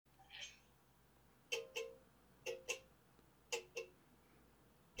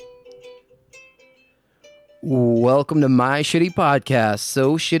Welcome to my shitty podcast.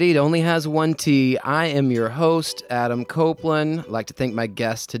 So shitty it only has one T. I am your host, Adam Copeland. I'd like to thank my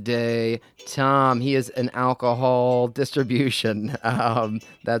guest today, Tom. He is an alcohol distribution.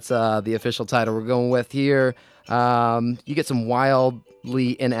 That's the official title we're going with here. You get some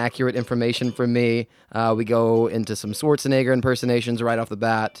wildly inaccurate information from me. We go into some Schwarzenegger impersonations right off the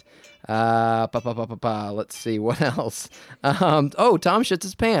bat. Let's see, what else? Tom shits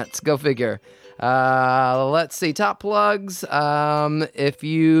his pants. Go figure. Let's see, top plugs. If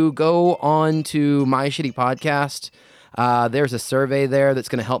you go on to My Shitty Podcast, there's a survey there that's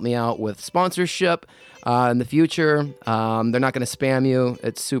going to help me out with sponsorship in the future. They're not going to spam you.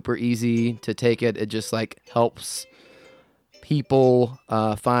 It's super easy to take it. It just helps people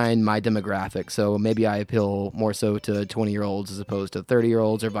find my demographic. So maybe I appeal more so to 20-year-olds as opposed to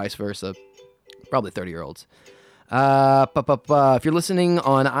 30-year-olds or vice versa. Probably 30-year-olds. If you're listening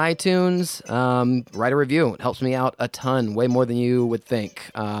on iTunes, write a review. It helps me out a ton, way more than you would think.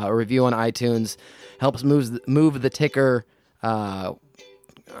 A review on iTunes helps move the ticker, a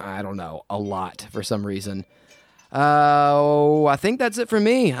lot for some reason. I think that's it for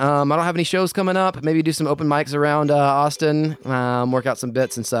me. I don't have any shows coming up. Maybe do some open mics around Austin, work out some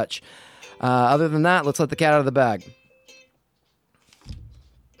bits and such. Other than that, let's let the cat out of the bag.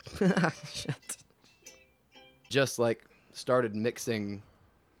 Shit. Just started mixing,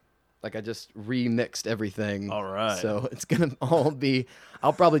 I just remixed everything. All right. So it's gonna all be.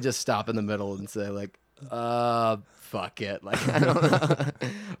 I'll probably just stop in the middle and say fuck it. I don't know.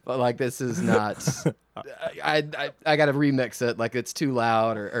 But this is not. I gotta remix it. It's too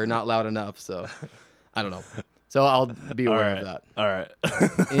loud or not loud enough. So I don't know. So I'll be aware of that. All right.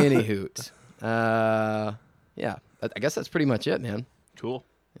 Any hoot. Yeah. I guess that's pretty much it, man. Cool.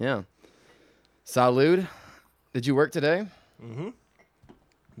 Yeah. Salud. Did you work today? Mm-hmm.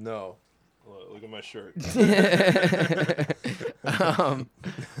 No. Look at my shirt.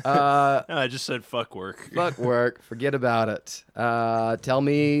 I just said fuck work. Fuck work. Forget about it. Tell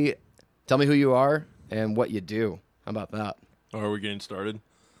me who you are and what you do. How about that? Oh, are we getting started?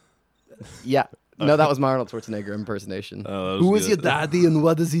 Yeah. No, that was my Arnold Schwarzenegger impersonation. Who is your daddy and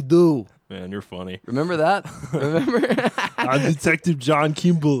what does he do? Man, you're funny. Remember that? Remember? I'm Detective John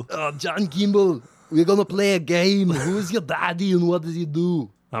Kimball. Oh, John Kimball. We're going to play a game. Who is your daddy and what does he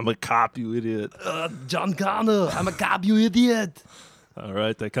do? I'm a cop, you idiot. John Connor. I'm a cop, you idiot. All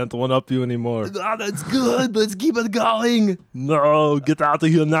right, I can't one-up you anymore. Oh, that's good. Let's keep it going. No, get out of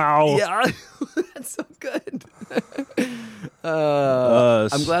here now. Yeah, that's so good.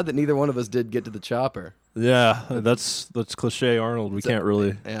 I'm glad that neither one of us did get to the chopper. Yeah, that's cliche Arnold. We can't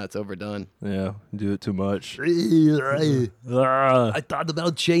really. Yeah, it's overdone. Yeah, do it too much. I thought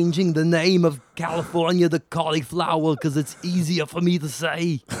about changing the name of California to cauliflower because it's easier for me to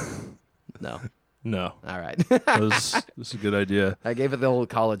say. No. All right. That's a good idea. I gave it the old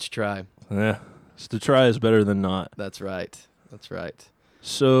college try. Yeah, to try is better than not. That's right.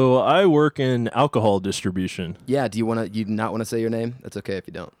 So I work in alcohol distribution. Yeah, do you not want to say your name? That's okay if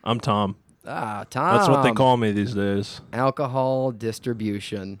you don't. I'm Tom. Ah, Tom. That's what they call me these days. Alcohol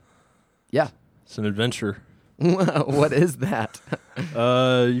distribution. Yeah. It's an adventure. What is that?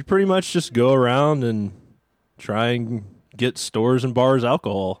 You pretty much just go around and try and get stores and bars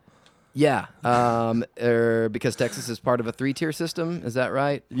alcohol. Yeah. Because Texas is part of a 3-tier system. Is that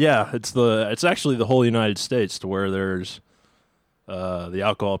right? Yeah, it's actually the whole United States, to where there's the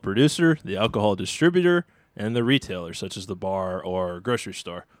alcohol producer, the alcohol distributor, and the retailer, such as the bar or grocery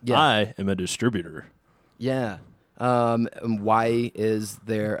store. Yeah. I am a distributor. Yeah. Why is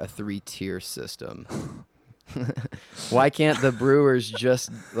there a 3-tier system? Why can't the brewers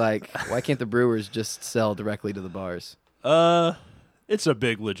just sell directly to the bars? It's a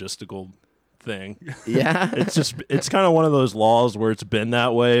big logistical thing. Yeah. It's kind of one of those laws where it's been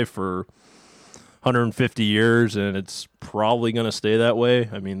that way for 150 years, and it's probably going to stay that way.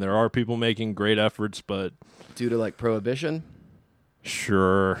 I mean, there are people making great efforts, but... Due to, prohibition?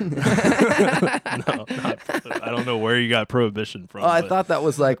 Sure. No, I don't know where you got prohibition from. Oh, I thought that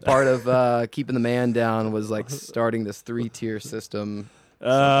was, part of keeping the man down was, starting this 3-tier system.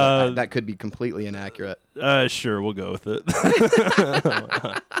 That could be completely inaccurate. Sure, we'll go with it.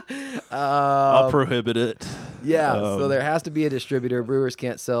 I'll prohibit it. Yeah, so there has to be a distributor. Brewers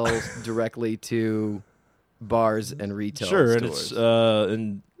can't sell directly to bars and retail stores. And it's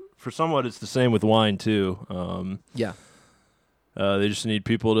and for somewhat it's the same with wine too. Yeah. They just need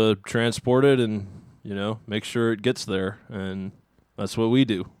people to transport it and make sure it gets there, and that's what we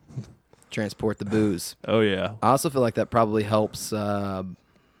do. Transport the booze. Oh yeah. I also feel like that probably helps. I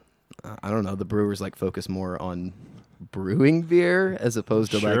don't know. The brewers focus more on brewing beer as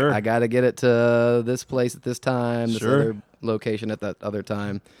opposed to Sure. like I got to get it to this place at this time, this Sure. other location at that other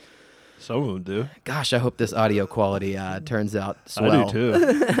time. Some of them do. Gosh, I hope this audio quality turns out swell. I do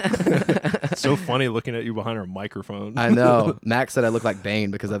too. It's so funny looking at you behind our microphone. I know. Max said I look like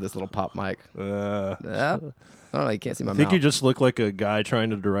Bane because I have this little pop mic. Uh, Yeah. I don't know. You can't see my I think mouth. you just look like a guy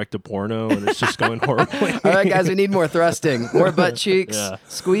trying to direct a porno, and it's just going horribly. All right, guys, we need more thrusting, more butt cheeks. Yeah.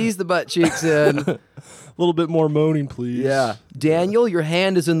 Squeeze the butt cheeks in. A little bit more moaning, please. Yeah, Daniel, your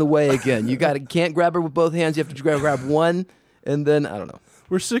hand is in the way again. You can't grab her with both hands. You have to grab one, and then I don't know.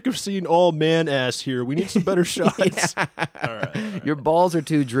 We're sick of seeing all man ass here. We need some better shots. All right. Your balls are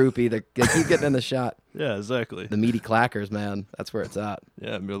too droopy. They keep getting in the shot. Yeah, exactly. The meaty clackers, man. That's where it's at.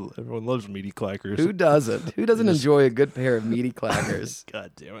 Yeah, everyone loves meaty clackers. Who doesn't? Who doesn't enjoy a good pair of meaty clackers?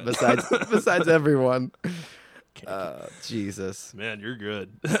 God damn it. Besides everyone. Jesus. Man, you're good.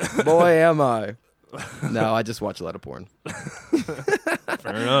 Boy, am I. No, I just watch a lot of porn.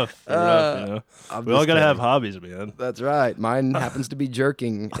 Fair enough. You know. We all got to have hobbies, man. That's right. Mine happens to be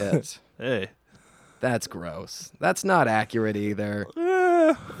jerking it. Hey. That's gross. That's not accurate either.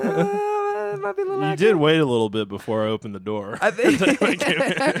 Eh. It might be a little You accurate. did wait a little bit before I opened the door. I think.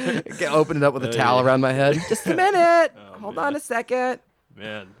 Open it up with a towel around my head. Just a minute. Oh, Hold man. on a second.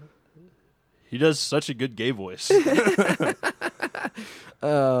 Man. He does such a good gay voice.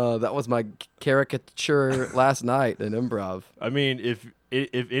 That was my caricature last night in improv. I mean, if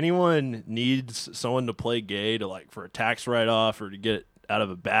anyone needs someone to play gay to like for a tax write-off or to get out of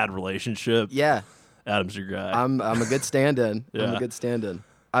a bad relationship, Yeah, Adam's your guy. I'm a good stand-in. I'm Yeah. a good stand-in.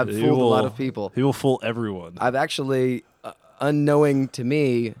 I've He fooled a lot will- of people. He will fool everyone. I've actually, unknowing to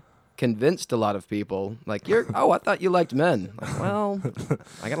me, convinced a lot of people. Like, I thought you liked men. Like, well,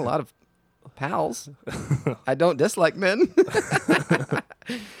 I got a lot of pals. I don't dislike men.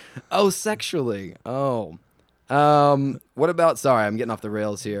 Oh, sexually. Oh. What about? Sorry, I'm getting off the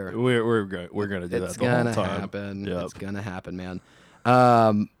rails here. We're gonna do It's that the whole gonna time. happen. Yep. It's gonna happen, man.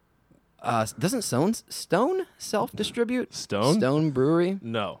 Doesn't Stone self-distribute? Stone? Stone Brewery?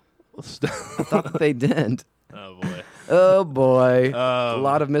 No. I thought that they did. Oh boy. Oh boy, a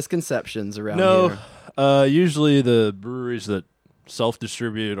lot of misconceptions around here. No. Usually the breweries that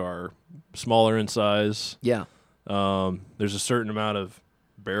self-distribute are smaller in size. Yeah. There's a certain amount of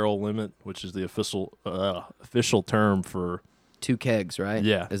barrel limit, which is the official term for 2 kegs, right?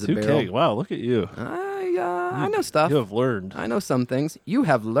 yeah. Is a 2 barrel. keg. Wow, look at you. I know stuff. You have learned. I know some things. You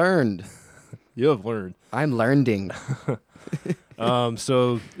have learned. You have learned. I'm learning.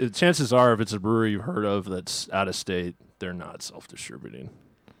 So chances are, if it's a brewery you've heard of that's out of state, they're not self-distributing.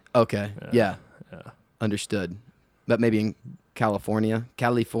 Okay. Yeah. Yeah. Understood. But maybe in California. Yeah,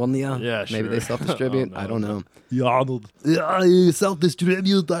 Maybe they sure. self-distribute. Oh, no, I don't know. Yeah, Arnold. Yeah,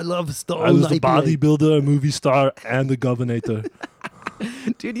 self-distribute. I love Stone. I was the bodybuilder, a movie star, and the governor.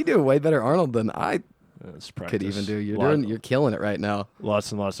 Dude, you do a way better Arnold than I That's practice. could even do. You're killing it right now.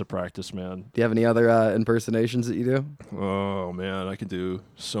 Lots and lots of practice, man. Do you have any other impersonations that you do? Oh man, I can do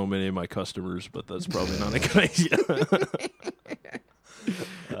so many of my customers, but that's probably not a good idea.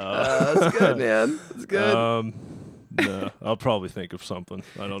 That's good, man. That's good. No, I'll probably think of something.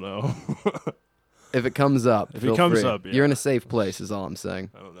 I don't know. If it comes up, If it feel comes free. up, yeah. You're in a safe place, is all I'm saying.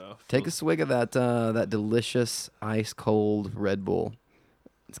 I don't know. Take a swig of that delicious ice cold Red Bull.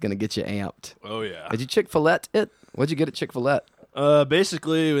 It's gonna get you amped. Oh yeah. Did you Chick-fil-A it? What'd you get at Chick-fil-A?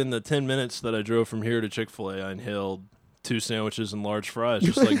 Basically, in the 10 minutes that I drove from here to Chick-fil-A, I inhaled 2 sandwiches and large fries,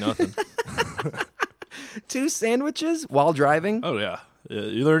 just like nothing. 2 sandwiches while driving? Oh yeah.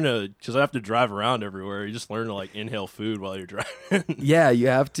 You learn to, because I have to drive around everywhere. You just learn to like inhale food while you're driving. Yeah, you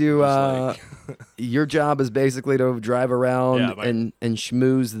have to. It's Your job is basically to drive around Yeah, and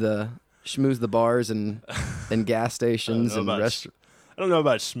schmooze the bars and gas stations and restaurants. I don't know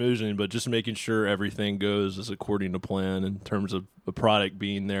about smoozing, but just making sure everything goes as according to plan in terms of the product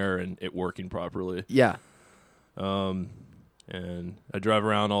being there and it working properly. Yeah. And I drive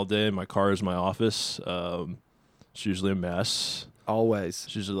around all day. My car is my office. It's usually a mess. Always.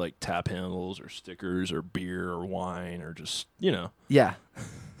 It's usually like tap handles or stickers or beer or wine or just, you know. Yeah.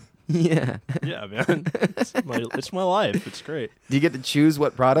 Yeah. Yeah, man. It's my life. It's great. Do you get to choose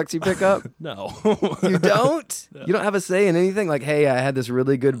what products you pick up? No. You don't? No. You don't have a say in anything? Like, hey, I had this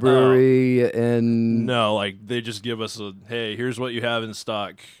really good brewery and... No, like they just give us hey, here's what you have in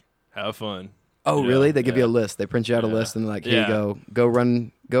stock. Have fun. Oh, Yeah, really? They give you yeah. a list. They print you out a Yeah. list and they're like, here Yeah. you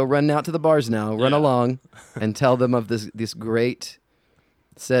go. Go run out to the bars now. Run Yeah. along and tell them of this great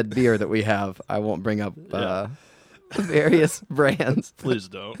said beer that we have. I won't bring up Yeah. various brands. Please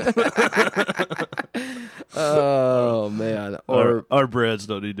don't. Oh man. Or our breads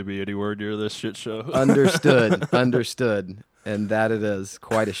don't need to be anywhere near this shit show. understood. And that it is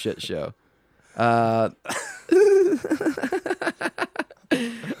quite a shit show.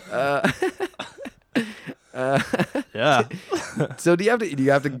 Yeah. So do you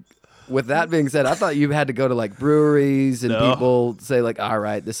have to with that being said, I thought you had to go to like breweries and No. people say like, all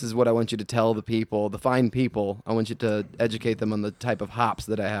right, this is what I want you to tell the people, the fine people. I want you to educate them on the type of hops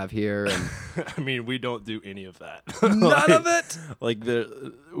that I have here. And I mean, we don't do any of that. none of it. Like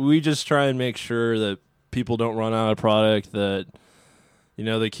we just try and make sure that people don't run out of product, that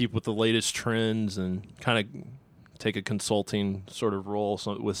they keep with the latest trends and kind of take a consulting sort of role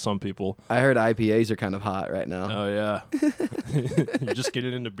with some people. I heard IPAs are kind of hot right now. Oh yeah. You're just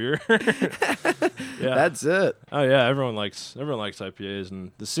getting into beer. Yeah. That's it. Oh yeah, everyone likes IPAs,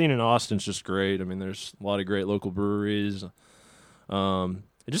 and the scene in Austin's just great. I mean, there's a lot of great local breweries. It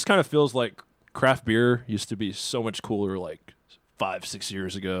just kind of feels like craft beer used to be so much cooler like 5-6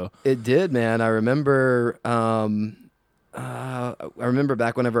 years ago. It did, man. I remember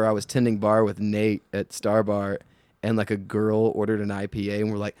back whenever I was tending bar with Nate at Star Bar, and like a girl ordered an IPA,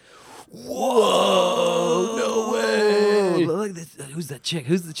 and we're like, "Whoa, no way! Look, who's that chick?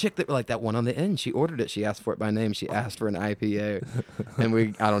 Who's the chick that like that one on the end? She ordered it. She asked for it by name. She asked for an IPA,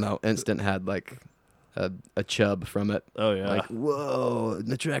 and I don't know, instant had like a chub from it. Oh yeah. Like, whoa,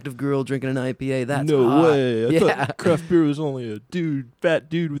 an attractive girl drinking an IPA. That's no hot. way. I Yeah. thought craft beer was only a fat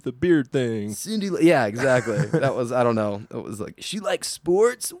dude with a beard thing. Cindy, yeah, exactly. That was, I don't know. It was like, she likes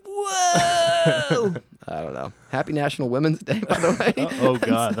sports? Whoa! I don't know. Happy National Women's Day, by the way. Oh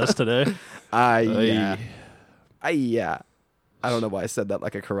God, that's today. Yeah. I don't know why I said that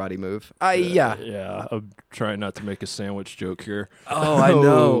like a karate move. Yeah. Yeah, I'm trying not to make a sandwich joke here. Oh, I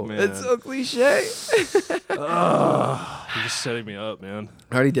know. Man. It's so cliche. You're just setting me up, man.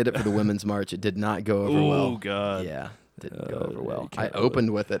 I already did it for the Women's March. It did not go over well. Oh God. Yeah. Didn't go over you well. I can't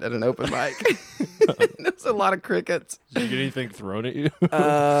opened with it at an open mic. There was a lot of crickets. Did you get anything thrown at you?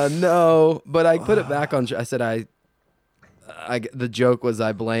 No, but I put it back on. I said the joke was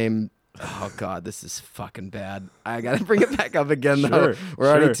I blame. Oh God, this is fucking bad. I gotta bring it back up again though. We're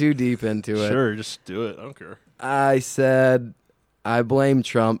already too deep into it. Sure, just do it. I don't care. I said I blame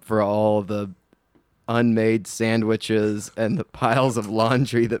Trump for all the unmade sandwiches and the piles of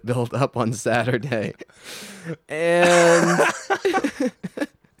laundry that built up on Saturday. And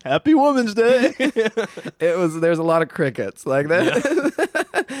Happy Women's Day. there's a lot of crickets like that.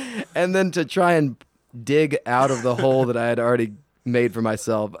 Yeah. And then to try and dig out of the hole that I had already made for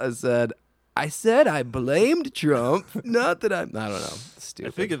myself, I said I blamed Trump, not that I don't know. Stupid.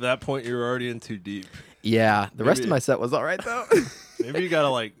 I think at that point you were already in too deep. Yeah, the rest of my set was all right though. Maybe you gotta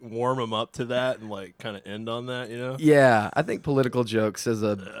like warm them up to that and like kind of end on that, Yeah, I think political jokes as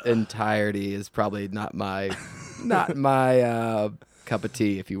a entirety is probably not my cup of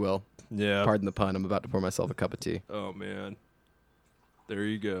tea, if you will. Yeah. Pardon the pun. I'm about to pour myself a cup of tea. Oh man, there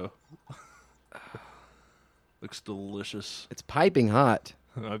you go. Looks delicious. It's piping hot.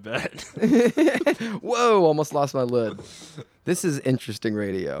 I bet. Whoa, almost lost my lid. This is interesting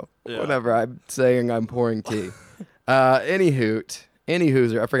radio. Yeah. Whenever I'm saying I'm pouring tea. Any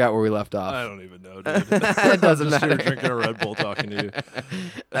hooser. I forgot where we left off. I don't even know, dude. It doesn't I'm just matter. Here drinking a Red Bull talking to you.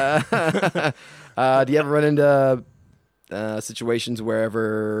 Do you ever run into situations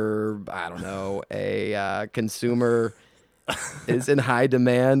wherever, I don't know, a consumer is in high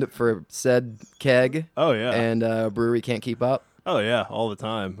demand for said keg? Oh yeah. And a brewery can't keep up? Oh yeah, all the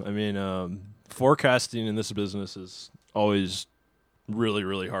time. I mean, forecasting in this business is always really,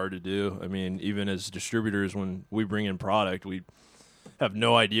 really hard to do. I mean, even as distributors, when we bring in product, we have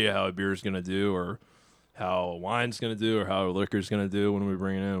no idea how a beer is going to do, or how a wine's going to do, or how a liquor's going to do when we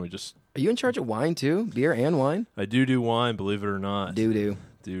bring it in. Are you in charge of wine too? Beer and wine? I do wine, believe it or not. Doo-doo.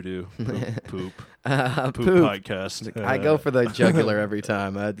 Poop. Poop Poop. podcast. I go for the jugular every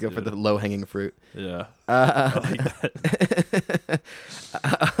time. I'd go for the low-hanging fruit. Yeah. I like that.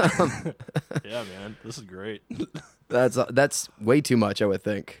 Yeah, man. This is great. That's way too much, I would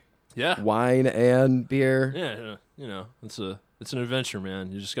think. Yeah. Wine and beer. Yeah. It's an adventure,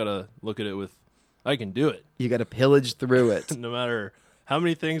 man. You just got to look at it with, I can do it. You got to pillage through it. No matter how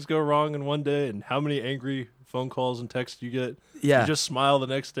many things go wrong in one day and how many angry phone calls and texts you get. Yeah. You just smile the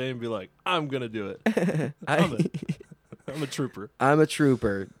next day and be like, I'm going to do it. I'm a trooper. I'm a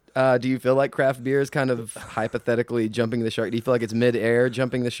trooper. Do you feel like craft beer is kind of hypothetically jumping the shark? Do you feel like it's mid-air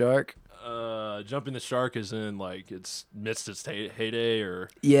jumping the shark? Jumping the shark is in like it's missed its heyday,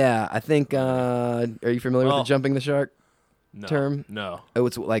 or Yeah, I think. Are you familiar with the jumping the shark? term? No. Oh,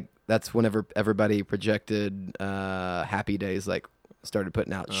 it's like that's whenever everybody projected Happy Days like started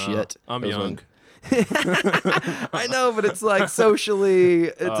putting out shit. I'm It was young. I know, but it's like socially,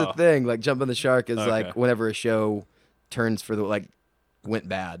 it's a thing. Like Jumping the Shark is Okay. like whenever a show turns for the like went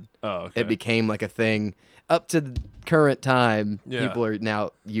bad, Oh, okay. it became like a thing. Up to the current time, Yeah. people are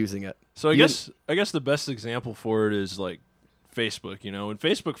now using it. So I guess the best example for it is like Facebook. You know, when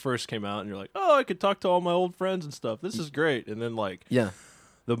Facebook first came out, and you're like, oh, I could talk to all my old friends and stuff. This is great. And then like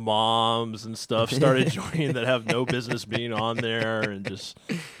the moms and stuff started joining that have no business being on there, and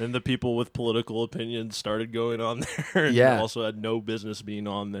then the people with political opinions started going on there, and also had no business being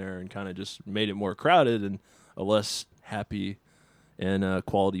on there, and kind of just made it more crowded and a less happy and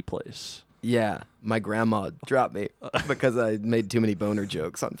quality place. Yeah, my grandma dropped me because I made too many boner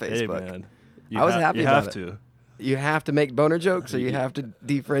jokes on Facebook. Hey man, I was happy about it. You have to. You have to make boner jokes, or you have to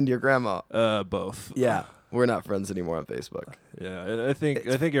defriend your grandma. Both. Yeah, we're not friends anymore on Facebook. Yeah, and I think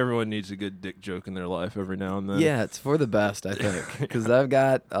everyone needs a good dick joke in their life every now and then. Yeah, it's for the best, I think, because I've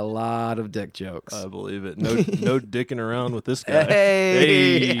got a lot of dick jokes. I believe it. No dicking around with this guy.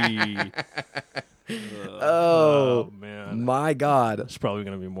 Hey! Oh man, my God! there's probably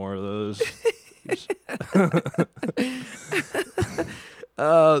gonna be more of those.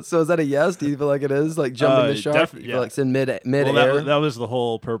 So is that a yes? Do you feel like it is like jumping the shark? You feel like it's in mid air? That was the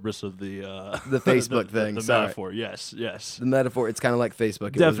whole purpose of the Facebook thing. The metaphor. Yes. The metaphor. It's kind of like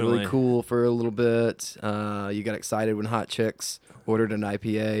Facebook. It Definitely. was really cool for a little bit. You got excited when hot chicks ordered an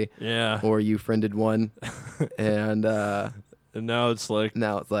IPA. Yeah. Or you friended one, and now it's like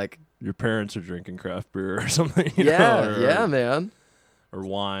your parents are drinking craft beer or something. You yeah, know, yeah, man. Or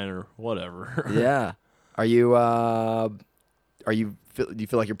wine or whatever. Yeah. Do you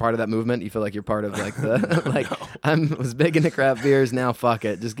feel like you're part of that movement? You feel like you're part of like the like no. was big into craft beers. Now fuck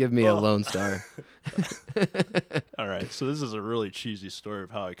it, just give me a Lone Star. All right, so this is a really cheesy story of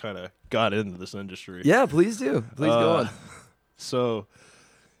how I kind of got into this industry. Yeah, please do. Please go on. So,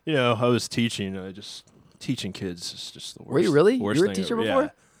 I was teaching. Teaching kids is just the worst. Were you really? Worst You were a thing teacher ever.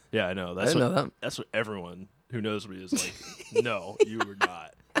 before? Yeah, I know. I didn't know that. That's what everyone who knows me is like. No, you were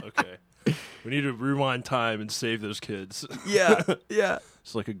not. Okay. We need to rewind time and save those kids. Yeah, yeah.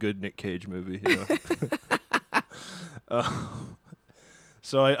 It's like a good Nick Cage movie.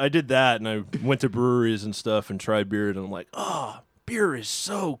 So I did that, and I went to breweries and stuff and tried beer, and I'm like, beer is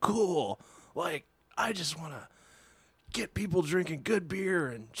so cool. Like, I just want to get people drinking good beer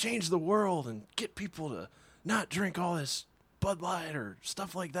and change the world and get people to not drink all this Bud Light or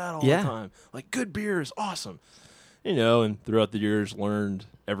stuff like that all the time. Like, good beer is awesome. And throughout the years, learned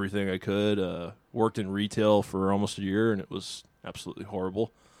everything I could. Worked in retail for almost a year, and it was absolutely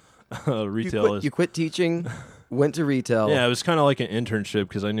horrible. You quit teaching, went to retail. Yeah, it was kind of like an internship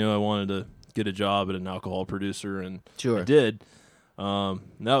because I knew I wanted to get a job at an alcohol producer, and I did. That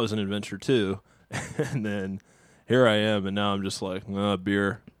was an adventure too. And then here I am, and now I'm just like,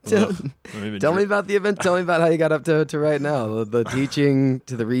 beer. Tell me about the event. Tell me about how you got up to right now. The teaching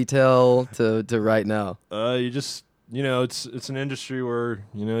to the retail to right now. You just it's an industry where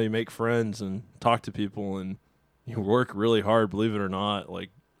you make friends and talk to people, and you work really hard. Believe it or not,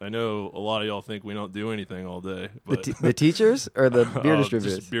 like. I know a lot of y'all think we don't do anything all day. But the teachers or the beer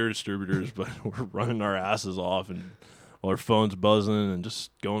distributors? Just beer distributors, but we're running our asses off and our phone's buzzing and just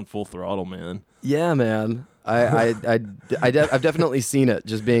going full throttle, man. Yeah, man. I've definitely seen it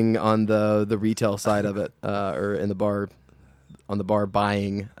just being on the retail side of it, or in the bar, on the bar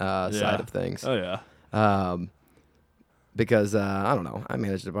buying side of things. Oh yeah. Because I don't know, I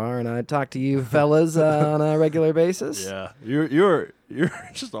managed a bar and I talk to you fellas on a regular basis. Yeah, you're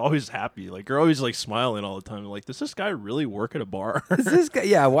just always happy. Like you're always like smiling all the time. Like, does this guy really work at a bar? Is this guy?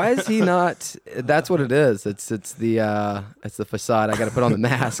 Yeah. Why is he not? That's what it is. It's the facade. I got to put on the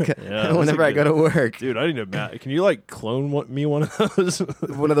mask whenever I go to work. Dude, I need a mask. Can you like clone me one of those?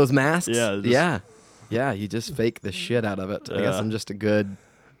 One of those masks? Yeah. Yeah. You just fake the shit out of it. I guess I'm just a good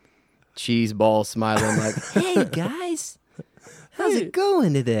cheese ball smiling like, hey guys. How's it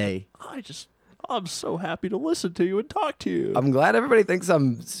going today? I'm so happy to listen to you and talk to you. I'm glad everybody thinks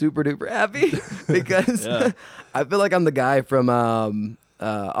I'm super duper happy because I feel like I'm the guy from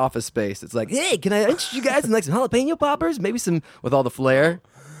Office Space. It's like, hey, can I interest you guys in like some jalapeno poppers? Maybe some with all the flair.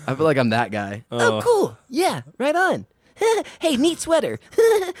 I feel like I'm that guy. Oh, cool. Yeah, right on. Hey, neat sweater.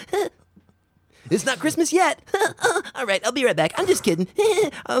 It's not Christmas yet. All right, I'll be right back. I'm just kidding.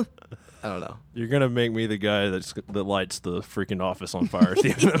 I don't know. You're gonna make me the guy that lights the freaking office on fire at the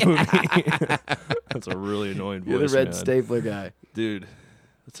end of the movie. That's a really annoying voice. You're the red man. stapler guy, dude.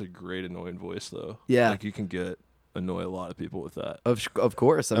 That's a great annoying voice though. Yeah, like you can get annoy a lot of people with that. Of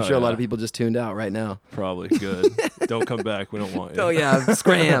course. I'm sure a lot of people just tuned out right now. Probably. Good. Don't come back. We don't want you. Oh, yeah.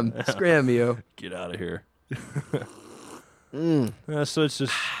 Scram you. Get out of here. So it's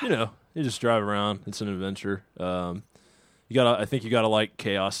just, you just drive around. It's an adventure. I think you gotta like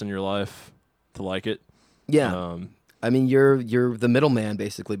chaos in your life to like it. Yeah. I mean, you're the middleman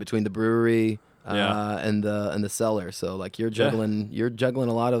basically between the brewery and the cellar. So like you're juggling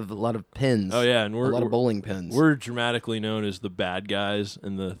a lot of pins. Oh yeah, and a lot of bowling pins. We're dramatically known as the bad guys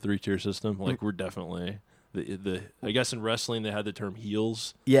in the 3-tier system. Like we're definitely the I guess in wrestling they had the term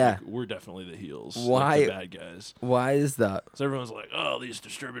heels. Yeah. Like, we're definitely the heels. Why like the bad guys? Why is that? So everyone's like, oh, these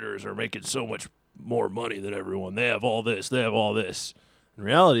distributors are making so much more money than everyone. They have all this. They have all this. In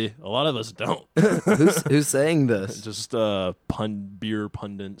reality, a lot of us don't. Who's saying this? Just beer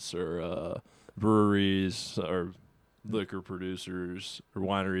pundits or breweries or liquor producers or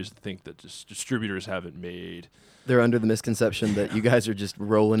wineries think that just distributors haven't made. They're under the misconception that you guys are just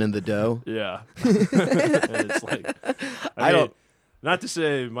rolling in the dough. Yeah. And it's like, I mean, not to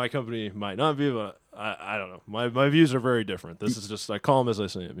say my company might not be, but I don't know. My views are very different. This is just, I call them as I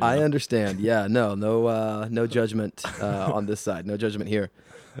see them. I understand. Yeah, no judgment on this side. No judgment here.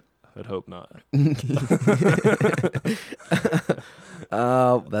 I'd hope not.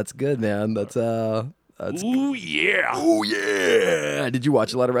 That's good, man. That's Ooh, yeah. Oh yeah. Did you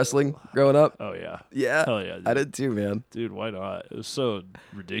watch a lot of wrestling growing up? Oh, yeah. Yeah. Hell yeah. Dude. I did too, man. Dude, why not? It was so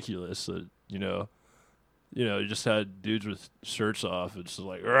ridiculous that, you just had dudes with shirts off. It's just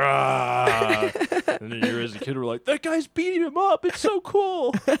like, rah! And then you as a kid were like, that guy's beating him up. It's so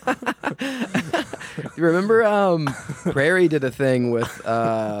cool. You remember Prairie did a thing with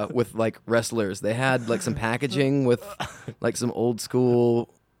like wrestlers. They had like some packaging with like some old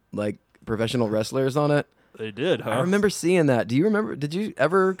school like professional wrestlers on it. They did, huh? I remember seeing that. Do you remember? Did you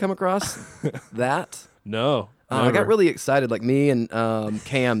ever come across that? No. I got really excited. Like me and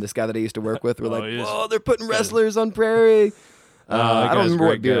Cam, this guy that I used to work with, were like, "Whoa, they're putting wrestlers on Prairie." I don't remember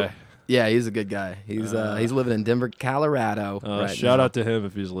what beer. Yeah, he's a good guy. He's living in Denver, Colorado. Right shout now. out to him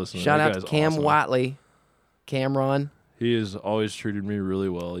if he's listening. Shout out to Cam Watley, Cameron. He has always treated me really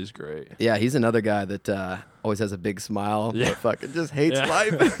well. He's great. Yeah, he's another guy that always has a big smile, but fucking just hates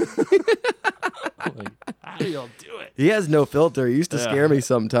life. Like, how do y'all do it? He has no filter. He used to scare me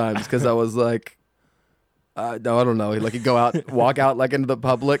sometimes because I was like, no, I don't know. He'd go out, walk out like into the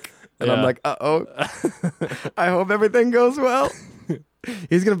public, and I'm like, uh-oh. I hope everything goes well.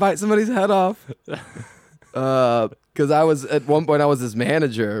 He's going to bite somebody's head off. Because at one point I was his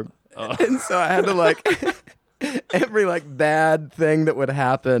manager. And so I had to like, every like bad thing that would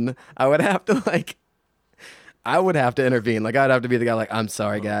happen, I would have to intervene. Like I'd have to be the guy like, I'm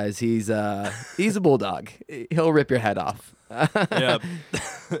sorry guys, he's a bulldog. He'll rip your head off. Yeah.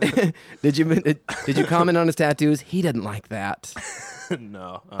 Did you comment on his tattoos? He didn't like that.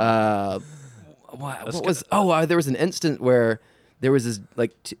 No. What was? There was an instant where there was this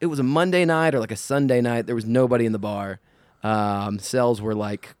like it was a Monday night or like a Sunday night. There was nobody in the bar. Sales were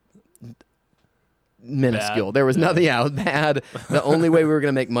like minuscule. Bad. There was nothing out bad. The only way we were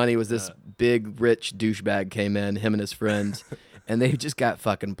gonna make money was this big rich douchebag came in, him and his friends, and they just got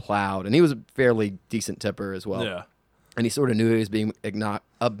fucking plowed. And he was a fairly decent tipper as well. Yeah. And he sort of knew he was being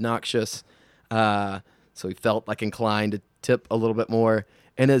obnoxious, so he felt like inclined to tip a little bit more.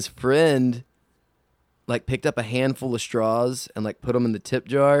 And his friend like picked up a handful of straws and like put them in the tip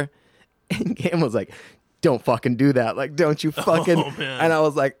jar, and Cam was like, "Don't fucking do that! Like, don't you fucking!" Oh, man. And I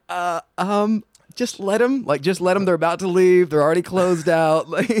was like, just let them. Like, just let them. They're about to leave. They're already closed out.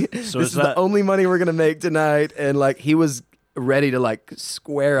 Like, So this is the only money we're gonna make tonight. And like, he was ready to like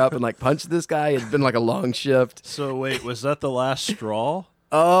square up and like punch this guy. It'd been like a long shift. So wait, was that the last straw?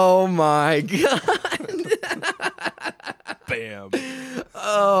 Oh my god! Bam.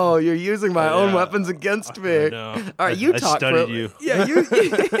 Oh, you're using my own weapons against me. I know. All right, you I talk. studied you. Yeah,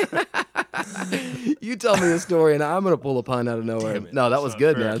 you tell me a story, and I'm gonna pull a pun out of nowhere. Damn it, No, that was not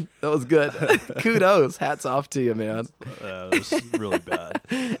good, fair. man. That was good. Kudos. Hats off to you, man. That was really bad.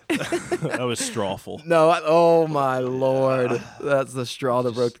 That was strawful. No, oh my lord, that's the straw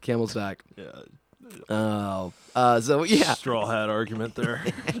that broke the camel's back. Yeah. Oh, so yeah. Straw hat argument there.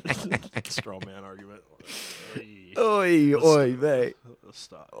 Straw man argument. Oi, oi, mate.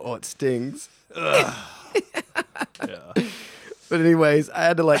 Stop. Oh, it stings. Yeah. But anyways, I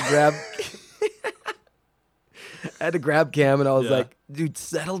had to like grab. I had to grab Cam, and I was like, "Dude,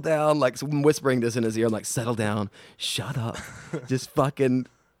 settle down." Like, so I'm whispering this in his ear. I'm like, "Settle down, shut up, just fucking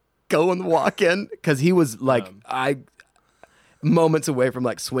go and walk in," because he was like, moments away from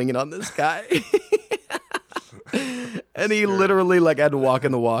like swinging on this guy. And he literally like had to walk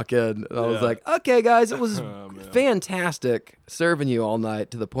in the walk-in. And I was like, okay, guys, it was man. fantastic serving you all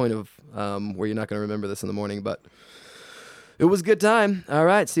night to the point of where you're not going to remember this in the morning, but it was a good time. All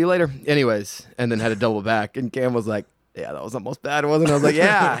right, see you later. Anyways, and then had to double back, and Cam was like, yeah, that was almost bad, wasn't it? I was like,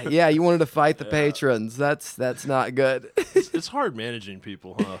 yeah, you wanted to fight the patrons. That's not good. It's hard managing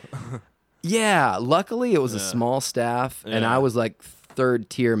people, huh? Yeah, luckily it was a small staff, and I was like third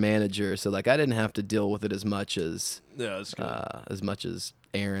tier manager, so like I didn't have to deal with it as much as that's good.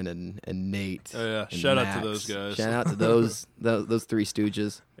 Aaron and Nate. Oh yeah, and shout Max. out to those guys. Shout out to those three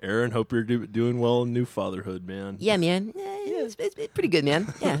stooges. Aaron, hope you're doing well in new fatherhood, man. Yeah, man. It's pretty good,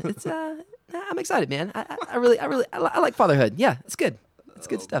 man. Yeah, it's I'm excited, man. I really like fatherhood. Yeah, it's good. It's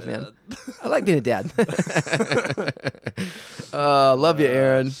good stuff, man. I like being a dad. Love you,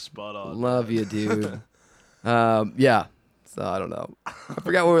 Aaron. Spot on. Love you, dude. Yeah. So I don't know. I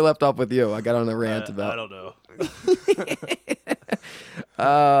forgot where we left off with you. I got on a rant about. I don't know.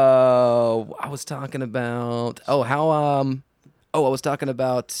 I was talking about. I was talking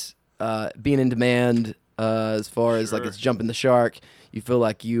about being in demand as far as like it's jumping the shark. You feel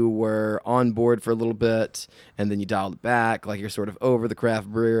like you were on board for a little bit, and then you dialed it back. Like you're sort of over the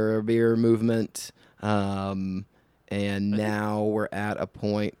craft beer movement, and now we're at a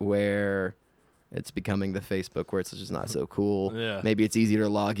point where it's becoming the Facebook where it's just not so cool. Yeah. Maybe it's easier to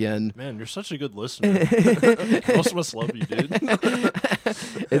log in. Man, you're such a good listener. Most of us love you, dude.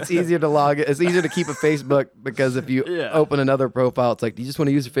 It's easier to log. It's easier to keep a Facebook because if you open another profile, it's like, do you just want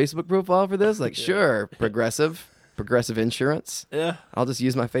to use your Facebook profile for this? Like, sure, Progressive Insurance. Yeah. I'll just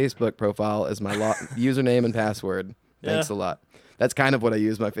use my Facebook profile as my username and password. Thanks a lot. That's kind of what I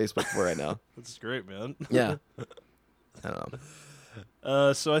use my Facebook for right now. That's great, man. Yeah. I don't know.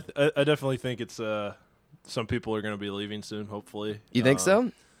 So I definitely think it's some people are going to be leaving soon, hopefully. You think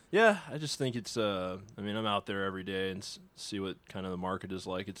so? Yeah, I just think it's I mean, I'm out there every day and see what kind of the market is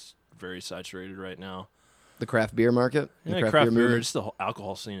like. It's very saturated right now. The craft beer market? Yeah, craft beer, just the whole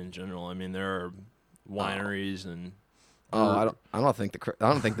alcohol scene in general. I mean, there are wineries and I don't think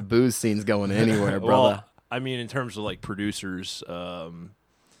the booze scene's going anywhere, brother. Well, I mean, in terms of like producers,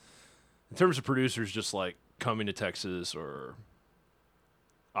 just like coming to Texas or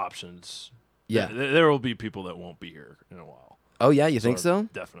options. Yeah, there will be people that won't be here in a while. Oh yeah, you think so?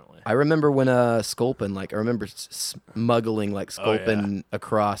 Definitely. I remember when Sculpin, like I remember smuggling like Sculpin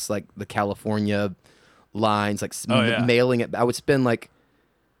across like the California lines, like mailing it. I would spend like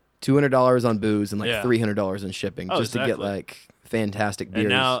 $200 on booze and like $300 in shipping just to get like fantastic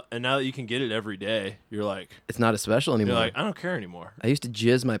beers. And now that you can get it every day, you're like, it's not as special anymore. You're like, I don't care anymore. I used to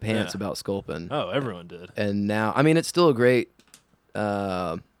jizz my pants about Sculpin. Oh, everyone did. And now, I mean, it's still a great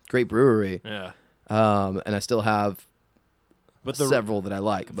brewery. Yeah. And I still have several that I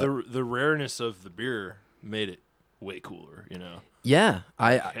like. But the rareness of the beer made it way cooler, you know? Yeah.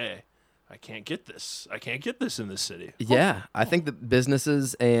 I can't get this. I can't get this in this city. Yeah. I think that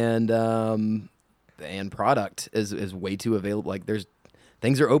businesses and product is way too available. Like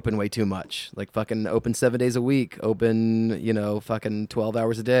things are open way too much. Like fucking open 7 days a week, open, fucking 12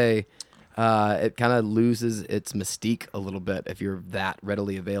 hours a day. It kind of loses its mystique a little bit if you're that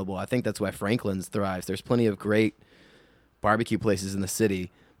readily available. I think that's why Franklin's thrives. There's plenty of great barbecue places in the city,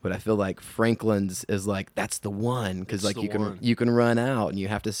 but I feel like Franklin's is like that's the one because like you can run out and you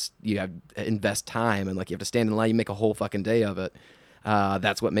have to invest time and like you have to stand in line. You make a whole fucking day of it.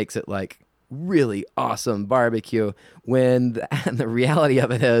 That's what makes it like really awesome barbecue. When the reality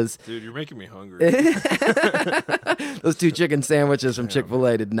of it is, dude, you're making me hungry. Those 2 chicken sandwiches from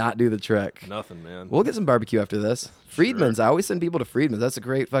Chick-fil-A did not do the trick. Nothing, man. We'll get some barbecue after this. Friedman's. I always send people to Friedman's. That's a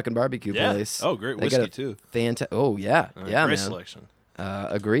great fucking barbecue place. Oh, great whiskey too. Oh yeah, yeah, great man. Selection.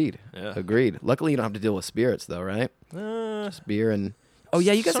 Agreed. Yeah. Agreed. Luckily, you don't have to deal with spirits though, right? Just beer and. Oh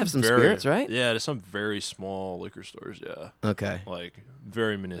yeah, you guys have some spirits, right? Yeah, there's some very small liquor stores. Yeah. Okay. Like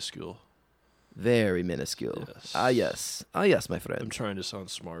very minuscule. Very minuscule. Yes. Yes, my friend. I'm trying to sound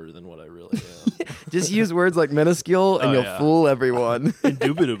smarter than what I really am. Just use words like minuscule and you'll fool everyone.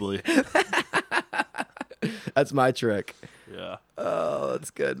 Indubitably. That's my trick. Yeah. Oh,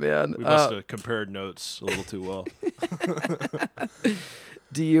 that's good, man. We must have compared notes a little too well.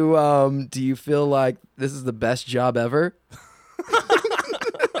 Do you feel like this is the best job ever?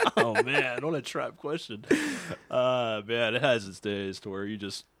 Oh man, what a trap question. Man, it has its days to where you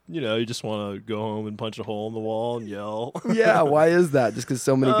just want to go home and punch a hole in the wall and yell. Yeah, why is that? Just because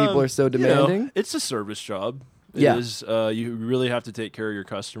so many people are so demanding? It's a service job. It Yeah. is. You really have to take care of your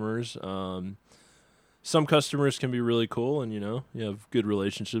customers. Some customers can be really cool, and you have good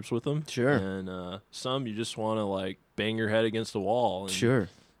relationships with them. Sure. And some you just want to like bang your head against the wall. And, Sure.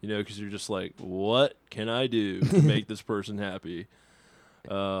 Because you're just like, what can I do to make this person happy?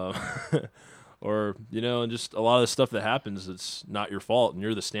 or and just a lot of the stuff that happens that's not your fault, and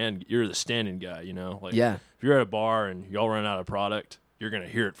you're the stand-in guy. Like Yeah. if you're at a bar and y'all run out of product, you're gonna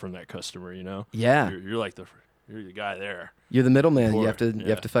hear it from that customer. Yeah. You're like you're the guy there. You're the middleman. You Before-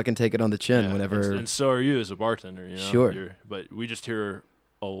 have to fucking take it on the chin whenever. and so are you as a bartender. Sure. But we just hear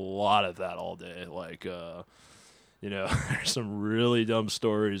a lot of that all day. Like, there's some really dumb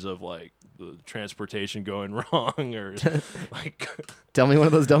stories of like the transportation going wrong, or like. Tell me one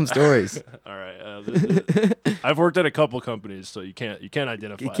of those dumb stories. All right, I've worked at a couple companies, so you can't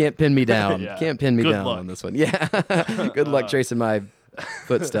identify. You can't pin me down. Yeah. Can't pin me Good down luck. on this one. Yeah. Good luck tracing my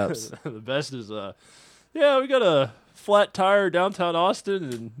footsteps. The best is we got a flat tire downtown Austin,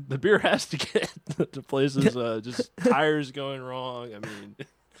 and the beer has to get to places. Just tires going wrong. I mean.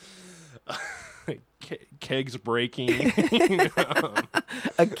 Kegs breaking.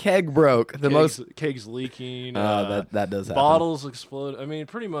 A keg broke. Kegs leaking. That does happen. Bottles explode. I mean,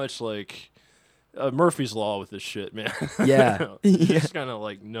 pretty much like Murphy's Law with this shit, man. Yeah. Just kind of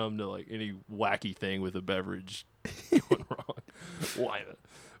like numb to like any wacky thing with a beverage going wrong.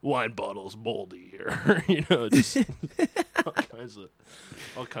 Wine bottles moldy, or just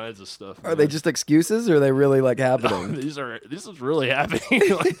all kinds of stuff. Are they just excuses, or are they really like happening? This is really happening.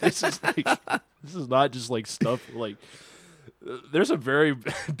 Like, this is not just like stuff like. There's a very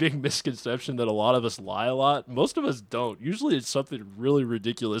big misconception that a lot of us lie a lot. Most of us don't. Usually, it's something really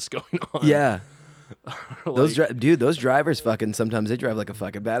ridiculous going on. Yeah. Like, those drivers fucking sometimes they drive like a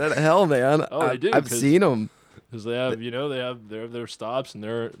fucking bat out of hell, man. Oh, they do, I've seen them. because they have they have their stops, and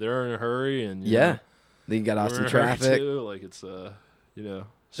they're in a hurry, and Yeah. Then you got we're Austin in a hurry traffic. too. Like it's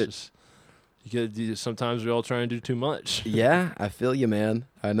it's just you get sometimes we all try and do too much. Yeah, I feel you, man.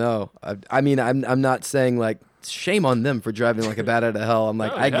 I know. I mean, I'm not saying like shame on them for driving like a bat out of hell. I'm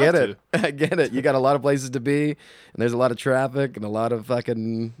like, No, I you get have it. I get it. You got a lot of places to be, and there's a lot of traffic and a lot of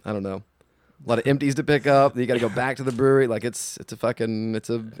fucking I don't know, a lot of empties to pick up. You got to go back to the brewery. Like it's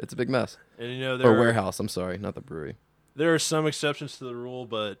a big mess. And Or warehouse. I'm sorry, not the brewery. there are some exceptions to the rule,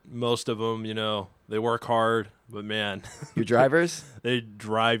 but most of them, they work hard. But man, Your drivers? they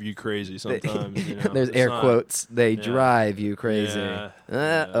drive you crazy sometimes. There's It's air not- quotes. They yeah. drive you crazy. Yeah,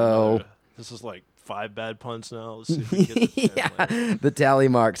 Uh-oh. This is like 5 bad punts now. Let's see if we can get this in. Like, The tally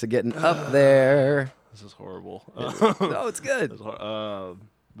marks are getting up there. this is horrible. No, it's good.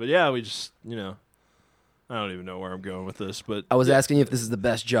 But yeah, we just, I don't even know where I'm going with this, but I was asking you if this is the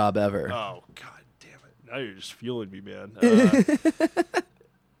best job ever. oh god damn it! Now you're just fueling me, man.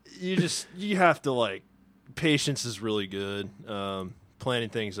 You have to like patience is really good. Planning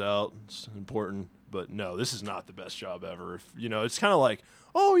things out is important, but no, this is not the best job ever. If, it's kind of like,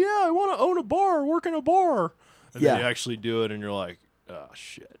 oh yeah, I want to own a bar, work in a bar, and Yeah. then you actually do it, and you're like, oh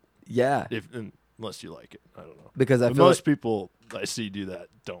shit. Yeah, Unless you like it, I don't know. because I But feel most like, people I see do that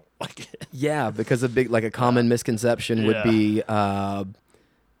don't like it. yeah, because a common misconception would Yeah. be, I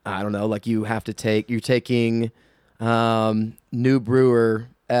don't know, like you're taking new brewer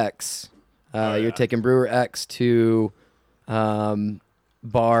X, Oh, you're yeah. taking brewer X to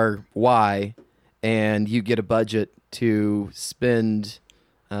bar Y, and you get a budget to spend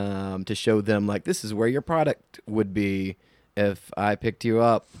to show them like this is where your product would be if I picked you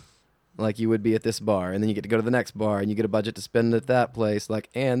up. Like you would be at this bar, and then you get to go to the next bar, and you get a budget to spend at that place, like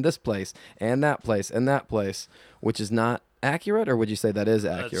and this place, and that place, and that place, which is not accurate, or would you say that is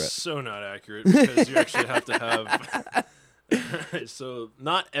accurate? That's so not accurate because you actually have to have. So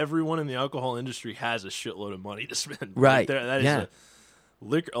not everyone in the alcohol industry has a shitload of money to spend. Right. That is Yeah.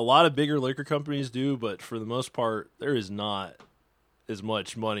 a lot of bigger liquor companies do, but for the most part, there is not as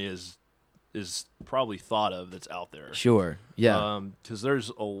much money as is probably thought of that's out there. Sure. Yeah. Because there's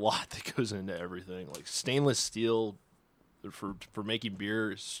a lot that goes into everything. Like stainless steel for making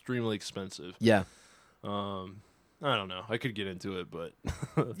beer is extremely expensive. Yeah. I don't know. I could get into it, but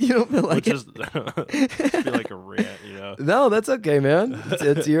You don't feel like it? just feel like a rant, No, that's okay, man.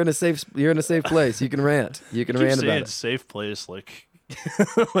 It's you're in a safe place. You can rant. You can Keep rant saying about it. safe place, like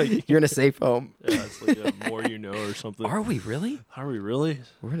like You're in a safe home. yeah, it's like more you know or something. Are we really? Are we really?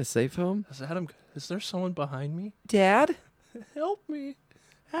 We're in a safe home? Is there someone behind me? Dad, Help me.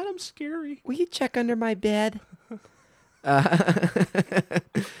 Adam's scary. will you check under my bed?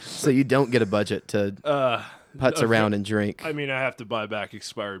 So you don't get a budget to putz okay. around and drink. I mean, I have to buy back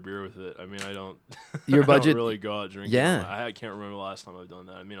expired beer with it. I mean, I don't. Your I budget- don't really go out drinking. Yeah. I can't remember the last time I've done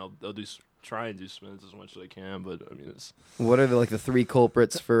that. I mean, I'll try and do spins as much as I can, but I mean, it's What are the 3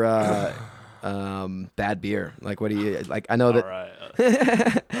 culprits for bad beer? Like, what do you like? I know all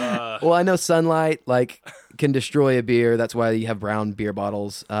that. right. Well, I know sunlight can destroy a beer. That's why you have brown beer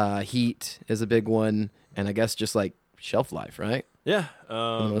bottles. Heat is a big one, and I guess just like shelf life, right? Yeah.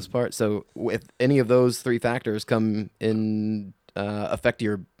 for the most part. So if any of those three factors come in affect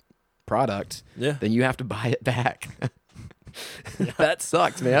your product, Yeah. then you have to buy it back. That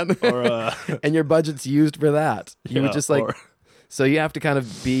sucks, man. Or And your budget's used for that. You would yeah, just like or- so you have to kind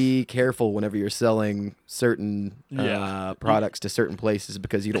of be careful whenever you're selling certain Yeah. products to certain places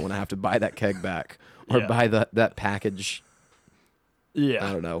because you don't want to have to buy that keg back or Yeah. buy that package. yeah.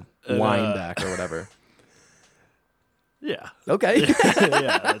 I don't know, And, wine back or whatever. Yeah. Okay.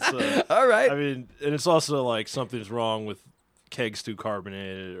 Yeah. That's, All right. I mean, and it's also like something's wrong with kegs too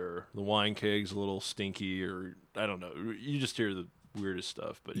carbonated, or the wine keg's a little stinky, or I don't know. You just hear the weirdest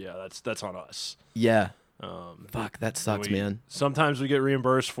stuff. But yeah, that's on us. Yeah. Um, Fuck, that sucks, we- man. Sometimes we get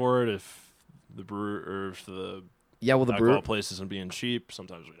reimbursed for it if the brewer or if the Yeah, will the alcohol place isn't being cheap.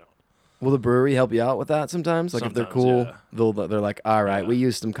 Sometimes we don't. will the brewery help you out with that sometimes? Like if they're Sometimes, cool, yeah. they're like, all right, Yeah. we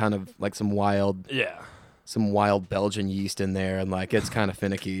used some kind of like some wild Yeah, Belgian yeast in there, and like it's kind of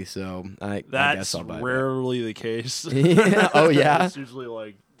finicky. So I that's guess I'll buy that. rarely the case. Yeah. Oh yeah. It's usually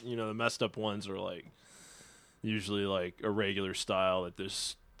like the messed up ones are like usually like a regular style that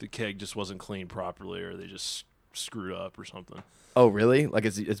the keg just wasn't cleaned properly, or they just screwed up or something. Oh really? Like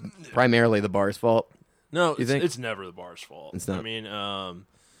it's primarily the bar's fault. No, You think? it's never the bar's fault. It's not. I mean,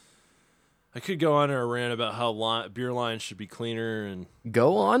 I could go on a rant about how beer lines should be cleaner, and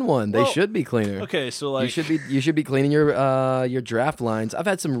Go on one. They Well, should be cleaner. okay, so like you should be cleaning your draft lines. I've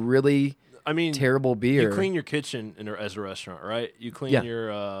had some really I mean, terrible beer. you clean your kitchen as a restaurant, right? You clean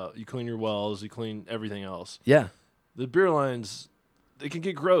Yeah. you clean your wells, you clean everything else. Yeah. The beer lines, they can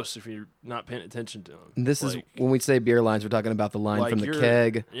get gross if you're not paying attention to them. This is Like, when we say beer lines, we're talking about the line Like from the your-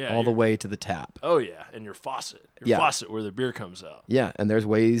 keg yeah, all the your- way to the tap. oh yeah, and your faucet, Yeah. where the beer comes out. Yeah, and there's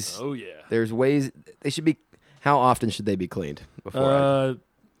ways. Oh yeah. There's ways they should be. How often should they be cleaned before?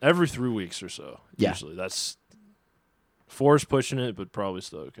 Every 3 weeks or so. Yeah. Usually that's 4's pushing it, but probably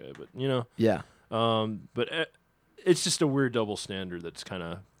still okay. But Yeah. but it's just a weird double standard that's kind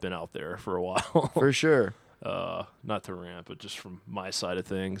of been out there for a while. For sure. Not to rant, but just from my side of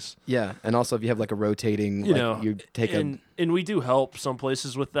things. Yeah, and also if you have like a rotating, You like, know, you take and we do help some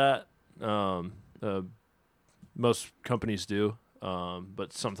places with that. Most companies do,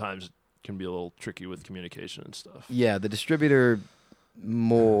 but sometimes it can be a little tricky with communication and stuff. yeah, the distributor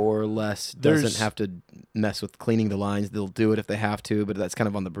more or less doesn't There's- have to mess with cleaning the lines. They'll do it if they have to, but that's kind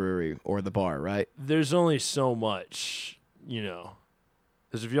of on the brewery or the bar, right? There's only so much,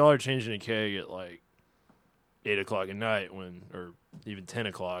 because if y'all are changing a keg at like 8 o'clock at night or even 10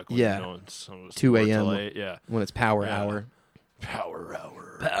 o'clock, when Yeah. no one's 2 work till a.m. 8, yeah. When it's power Yeah. hour. Power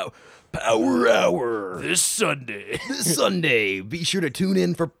hour. Power hour. This Sunday This Sunday, be sure to tune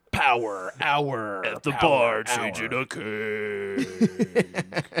in for Power Hour at the Power bar changing Hour. a keg.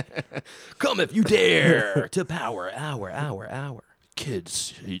 Come if you dare to Power Hour.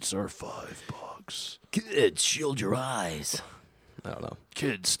 Kids' seats are $5. Kids, shield your eyes. I don't know.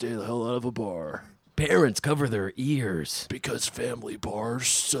 Kids, stay the hell out of a bar. Parents, cover their ears. Because family bars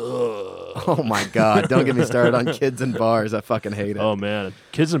suck. Oh my God! Don't get me started on kids and bars. I fucking hate it. Oh man,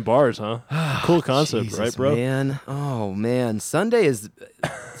 kids in bars, huh? Cool concept, Jesus, right, bro? Man, oh man, Sunday is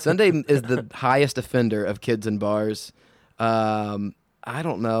the highest offender of kids and bars. I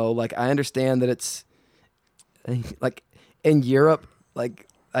don't know. Like I understand that it's like in Europe. Like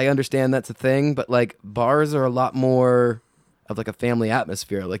I understand that's a thing, but like bars are a lot more of like a family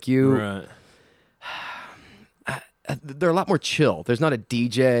atmosphere. Like you. Right. They're a lot more chill. There's not a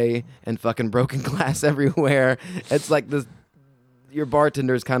DJ and fucking broken glass everywhere. It's like this. Your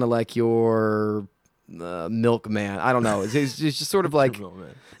bartender's kind of like your milkman. I don't know. It's just sort of like Oh,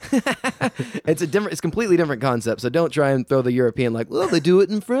 man. it's a completely different concept. So don't try and throw the European like, well, they do it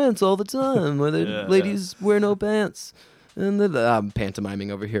in France all the time, where the Yeah, ladies wear no pants. And I'm pantomiming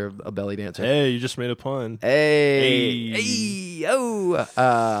over here, a belly dancer. Hey, you just made a pun. Hey,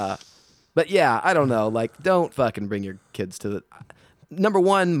 oh. But yeah, I don't know. Like, don't fucking bring your kids to the. Number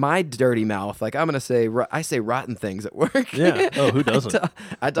one, my dirty mouth. Like, I'm gonna say, I say rotten things at work. Yeah. Oh, who doesn't?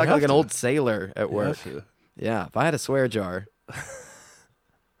 I talk You like have an to. old sailor at You work. have to. Yeah, if I had a swear jar,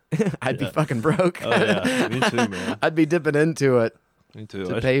 I'd be Yeah. fucking broke. Oh yeah, me too, man. I'd be dipping into it Me too.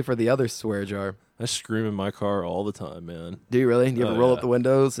 to I, pay for the other swear jar. I scream in my car all the time, man. Do you really? Do you ever Oh, roll yeah. up the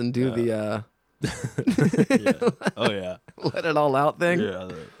windows and do Yeah. Oh yeah. the let it all out thing?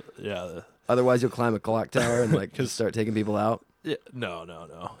 Yeah. Otherwise, you'll climb a clock tower and like just start taking people out. Yeah. No.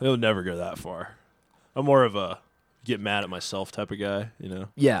 It'll never go that far. I'm more of a get mad at myself type of guy,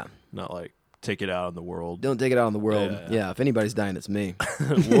 Yeah, Not like take it out on the world. don't take it out on the world. Yeah. Yeah, if anybody's dying, it's me.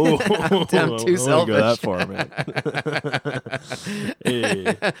 Whoa. I'm too I wouldn't go that selfish. far, man.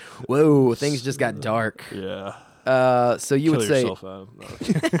 Hey. Whoa, things just got dark. Yeah. So you Kill would say yourself, Adam. No.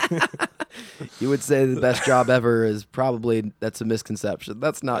 you would say the best job ever is probably that's a misconception.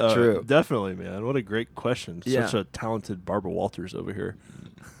 That's not true. Definitely, man. What a great question. Yeah. Such a talented Barbara Walters over here.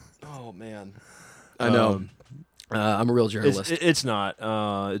 Oh man, I know. I'm a real journalist. It's not.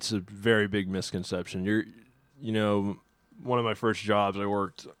 It's a very big misconception. One of my first jobs, I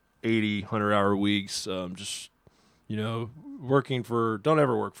worked 80, 100-hour weeks. Working for. Don't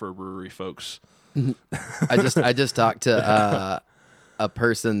ever work for a brewery, folks. I just talked to a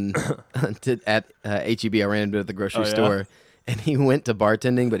person at HEB. I ran into at the grocery store, and he went to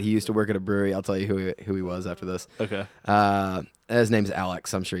bartending, but he used to work at a brewery. I'll tell you who he was after this. Okay. His name's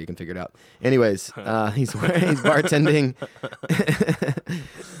Alex. I'm sure you can figure it out. Anyways, he's bartending.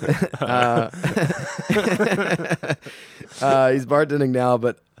 He's bartending now,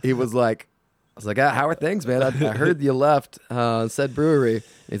 but he was like, I was like, how are things, man? I heard you left said brewery.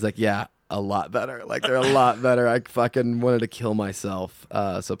 He's like, yeah, a lot better. Like, they're a lot better. I fucking wanted to kill myself.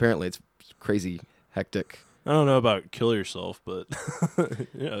 So apparently it's crazy hectic. I don't know about kill yourself, but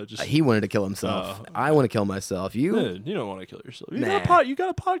just he wanted to kill himself. I want to kill myself. You don't want to kill yourself. Nah. You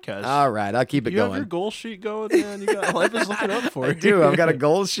got a podcast. All right, I'll keep it you going. You have your goal sheet going, man. You got life is looking up for you. I do. I've got a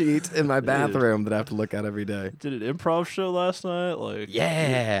goal sheet in my bathroom that I have to look at every day. Did an improv show last night. Like,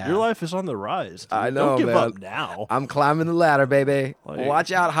 yeah, your life is on the rise. Dude. I know, Don't give man. up now. I'm climbing the ladder, baby. Like,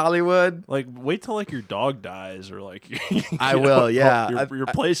 watch out, Hollywood. Like, wait till like your dog dies, or like I will. Yeah, your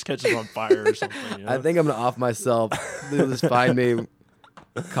place catches on fire or something. You know? I think I'm gonna off myself. They'll just find me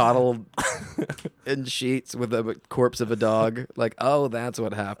coddled in sheets with a corpse of a dog. Like, oh, that's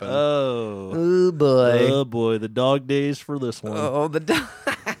what happened. Oh boy. Oh boy, the dog days for this one. Oh, the dog.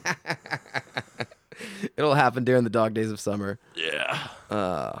 It'll happen during the dog days of summer. Yeah.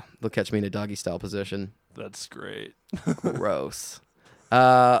 They'll catch me in a doggy style position. That's great. Gross.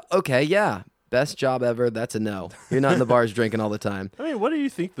 Okay, yeah. Best job ever, that's a no. You're not in the bars drinking all the time. I mean, what do you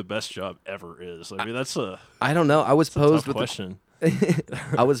think the best job ever is? I mean, that's a I don't know. I was posed with question.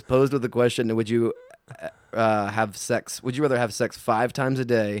 I was posed with the question, would you have sex? Would you rather have sex 5 times a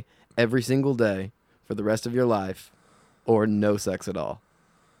day, every single day, for the rest of your life, or no sex at all?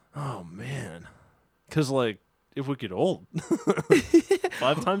 Oh, man. Because, like, if we get old,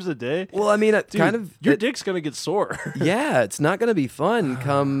 5 times a day? Well, I mean, Dude, your dick's going to get sore. Yeah, it's not going to be fun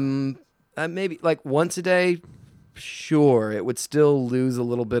come... maybe like once a day, sure. It would still lose a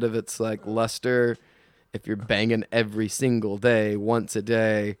little bit of its like luster if you're banging every single day, once a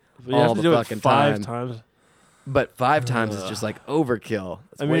day, But you all have to the do fucking it 5 time. times. But 5 times is just like overkill.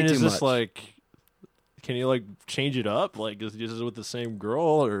 It's I way mean, too is this much. like, can you like change it up? Like, is it with the same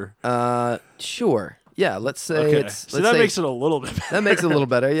girl or? Sure. Yeah, let's say Okay. it's. So let's that say makes it a little bit better. that makes it a little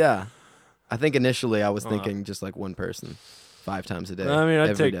better. Yeah, I think initially I was thinking just like one person, 5 times a day. I mean,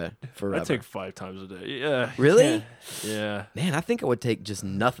 every day, forever. I'd take 5 times a day. Yeah. Really? Yeah. Man, I think I would take just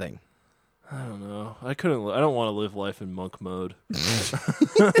nothing. I don't know. I don't want to live life in monk mode. If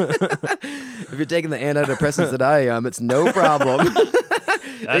you're taking the antidepressants that I am, it's no problem.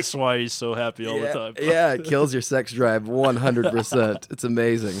 That's why he's so happy all the time. Yeah, it kills your sex drive 100%. It's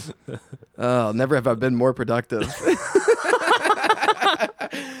amazing. Oh, never have I been more productive.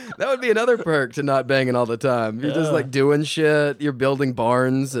 That would be another perk to not banging all the time. You're just like doing shit. You're building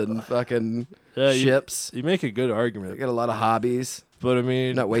barns and fucking ships. You make a good I argument. got a lot of hobbies. But I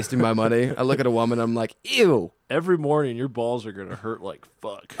mean, Not wasting my money. I look at a woman, I'm like, ew. every morning your balls are going to hurt like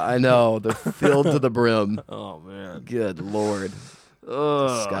fuck. I know. They're filled to the brim. Oh, man. Good Lord.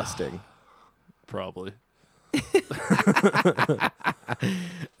 Disgusting. Probably. Do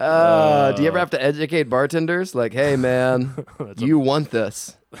you ever have to educate bartenders? Like, hey, man, you want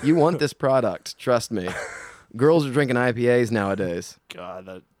this. You want this product. Trust me. Girls are drinking IPAs nowadays.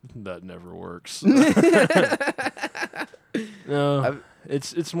 God, that never works. No,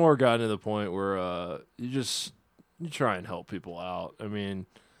 it's more gotten to the point where you try and help people out. I mean,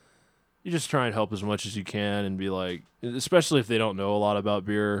 you just try and help as much as you can and be like, especially if they don't know a lot about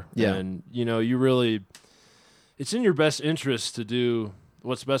beer. Yeah. And, you really, it's in your best interest to do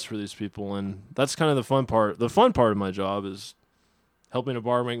what's best for these people. And that's kind of the fun part. The fun part of my job is helping a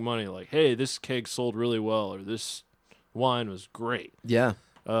bar make money. Like, hey, this keg sold really well, or this wine was great. Yeah.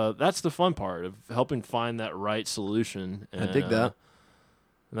 That's the fun part of helping find that right solution. And, I dig that.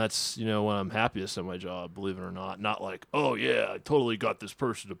 And that's, when I'm happiest at my job, believe it or not. Not like, oh, yeah, I totally got this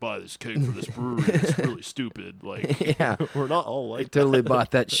person to buy this keg for this brewery. It's really stupid. Like, Yeah. we're not all like I totally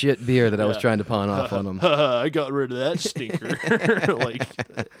bought that shit beer that I was Yeah. trying to pawn off on them. I got rid of that stinker. Like,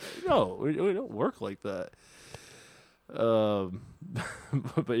 no, we don't work like that.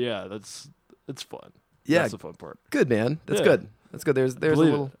 But yeah, it's fun. Yeah. That's the fun part. Good, man. That's Yeah. good. That's good. There's a Believe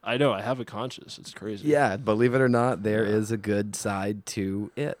little. it. I know. I have a conscience. It's crazy. Yeah, believe it or not, there Yeah. is a good side to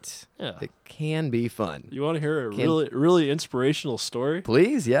it. Yeah. It can be fun. You want to hear a Can- really inspirational story?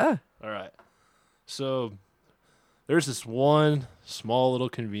 Please, yeah. All right. So there's this one small little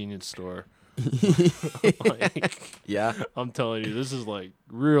convenience store. Like, Yeah. I'm telling you, this is like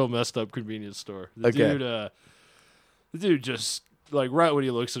real messed up convenience store. Okay. The dude just like right when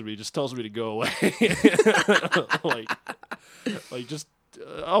he looks at me, just tells me to go away. like just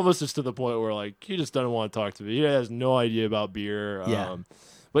almost just to the point where like he just doesn't want to talk to me. He has no idea about beer. Yeah.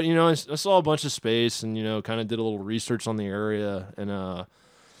 But you know, I saw a bunch of space and you know, kind of did a little research on the area and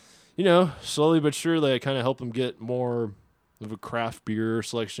you know, slowly but surely I kind of helped him get more of a craft beer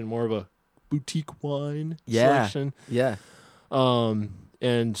selection, more of a boutique wine selection. Yeah.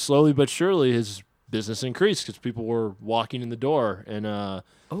 And slowly but surely his business increased because people were walking in the door and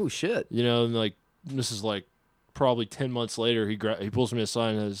Oh shit. you know, and like this is like probably 10 months later, he pulls me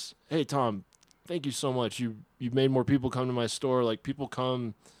aside and says, "Hey Tom, thank you so much. You've made more people come to my store. Like people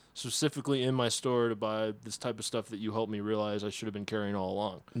come specifically in my store to buy this type of stuff that you helped me realize I should have been carrying all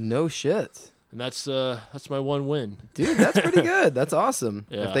along." No shit. And that's my one win. Dude, that's pretty good. That's awesome.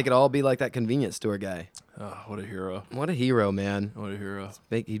 Yeah. If they could all be like that convenience store guy. Oh, what a hero. What a hero, man. What a hero.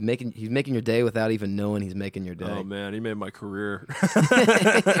 He's making your day without even knowing he's making your day. Oh man, he made my career.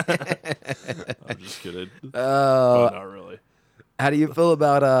 I'm just kidding. Oh, But not really. how do you feel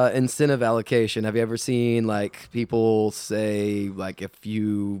about incentive allocation? Have you ever seen like people say like if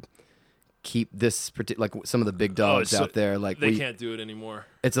you keep this like some of the big dogs so out there like They can't do it anymore.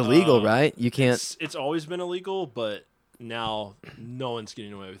 it's illegal, right? You can't. It's always been illegal, but now no one's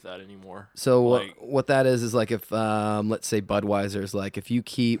getting away with that anymore. So like- what that is like if let's say Budweiser's like if you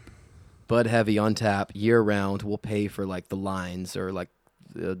keep Bud Heavy on tap year round, we'll pay for like the lines or like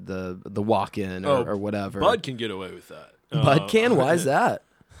the walk in or whatever. Bud can get away with that. Bud can. Why is that?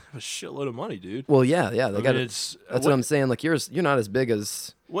 A shitload of money, dude. Well, yeah. They I mean, got. it's That's what I'm saying. Like you're not as big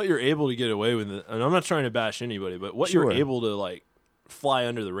as. what you're able to get away with, and I'm not trying to bash anybody, but what Sure. you're able to like fly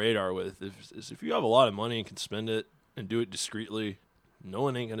under the radar with is if you have a lot of money and can spend it and do it discreetly, no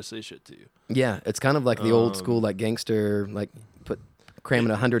one ain't gonna say shit to you. Yeah, it's kind of like the old school like gangster like cramming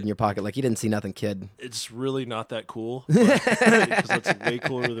 100 in your pocket like you didn't see nothing, kid. It's really not that cool because that's way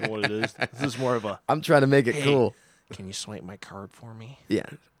cooler than what it is. This is more of a I'm trying to make it cool. can you swipe my card for me? Yeah.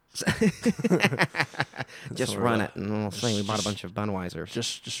 Just Sort run of. it, and we'll say we bought a bunch of Budweisers.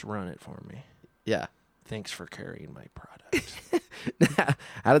 Just run it for me. Yeah. Thanks for carrying my product.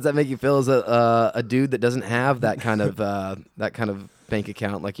 How does that make you feel as a dude that doesn't have that kind of bank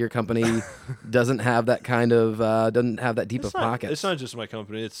account? Like your company doesn't have that kind of doesn't have that deep of pockets. It's not just my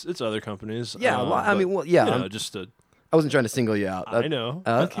company. It's other companies. Yeah, well, I but, mean, well, yeah, you know, I'm- just a. I wasn't trying to single you out. I know.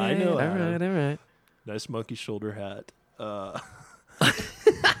 Okay. I know. All Adam. right. All right. Nice monkey shoulder hat. I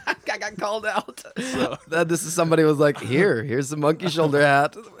got called out. This is somebody was like, here's the monkey shoulder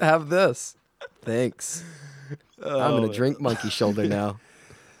hat. Have this. Thanks. I'm gonna drink monkey shoulder now.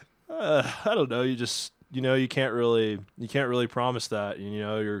 I don't know. You just you can't really promise that. You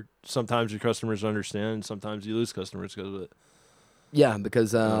know, sometimes your customers understand. Sometimes you lose customers because of it. Yeah,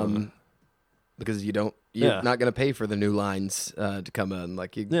 because you're Yeah. not gonna pay for the new lines to come in.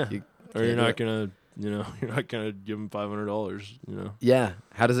 Like you, Yeah. you Or you're can't do not it. gonna. You're not gonna give them $500. Yeah.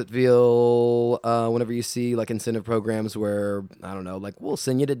 How does it feel whenever you see like incentive programs where I don't know, like we'll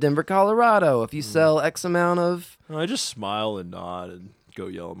send you to Denver, Colorado if you sell X amount of. I just smile and nod and go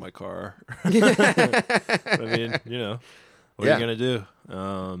yell in my car. I mean, what Yeah. are you gonna do?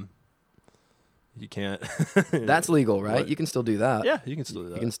 You can't. That's legal, right? What? You can still do that. Yeah, you can still do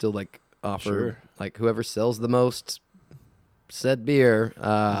that. You can still like offer Sure. like whoever sells the most said beer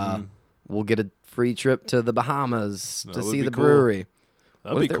will get a free trip to the Bahamas That to would see be the cool. brewery.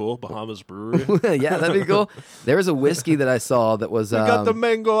 That'd What be if they're- cool. Bahamas Brewery. Yeah, that'd be cool. There was a whiskey that I saw that was We got the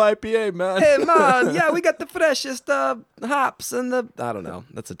mango IPA, man. hey man, yeah, we got the freshest hops and the I don't know.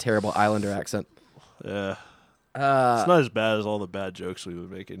 That's a terrible Islander accent. Yeah. It's not as bad as all the bad jokes we were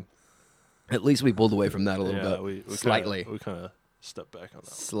making. At least we pulled away from that a little Yeah, bit. we Slightly. We kind of stepped back on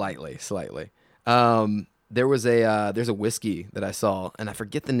that. Slightly. There's a whiskey that I saw, and I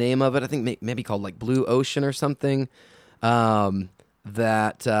forget the name of it. I think maybe called like Blue Ocean or something.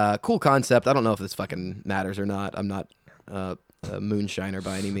 That cool concept. I don't know if this fucking matters or not. I'm not a moonshiner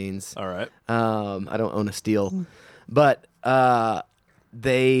by any means. All right. I don't own a steel, but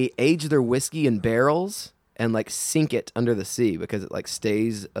they age their whiskey in barrels and like sink it under the sea because it like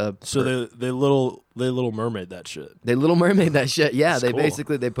stays. So they little mermaid that shit. They Little Mermaid that shit. Yeah, That's they cool.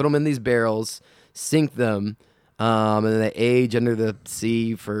 basically they put them in these barrels, sink them, and then they age under the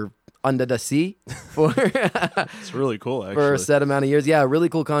sea for under the sea for It's really cool, actually. for a set amount of years. Yeah, really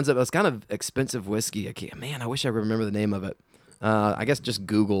cool concept. It's kind of expensive whiskey. I wish I remember the name of it. I guess just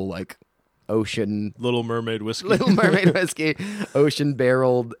Google like ocean Little Mermaid whiskey. Little Mermaid whiskey, ocean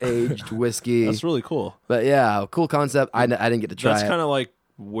barreled aged whiskey. That's really cool. But yeah, cool concept. I didn't get to try That's it. kind of like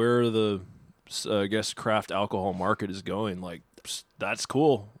where the, I guess, craft alcohol market is going. Like, that's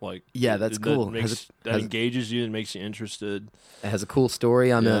cool. Like, Yeah, that's cool. That engages you and makes you interested. It has a cool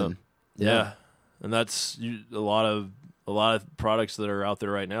story. I'm in. Yeah, and that's a lot of products that are out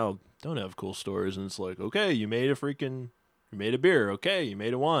there right now don't have cool stories, and it's like, okay, you made a beer, okay, you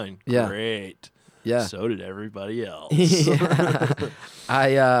made a wine, Yeah. great, Yeah. so did everybody else.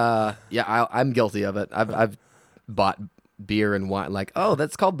 I'm guilty of it. I've bought beer and wine. Like, oh,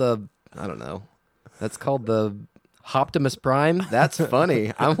 that's called the Optimus Prime. That's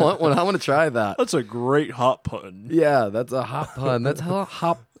funny. I want one. I want to try that. That's a great hop pun. Yeah, that's a hop pun. That's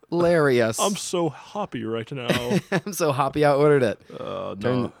hilarious. I'm so hoppy right now. I'm so hoppy. I ordered it.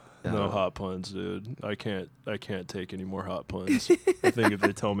 No hot puns, dude. I can't take any more hot puns. I think if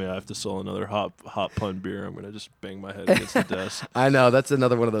they tell me I have to sell another hot pun beer, I'm gonna just bang my head against the desk. I know, that's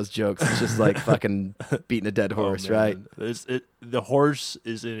another one of those jokes. It's just like fucking beating a dead horse, right? The horse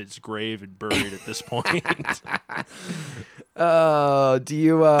is in its grave and buried at this point. Do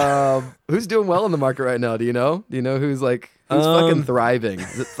you who's doing well in the market right now? Do you know? Do you know who's fucking thriving?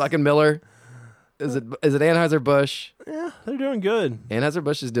 Is it fucking Miller? Is it Anheuser-Busch? Yeah, they're doing good.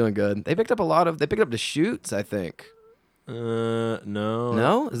 Anheuser-Busch is doing good. They picked up the Shoots, I think. No.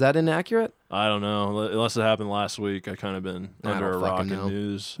 No? Is that inaccurate? I don't know. Unless it happened last week, I kind of been under a rock in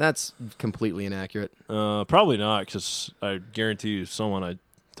news. That's completely inaccurate. Probably not, because I guarantee you someone I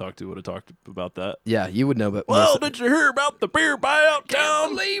talked to would have talked about that. Yeah, you would know, but well, did you hear about the beer buyout town?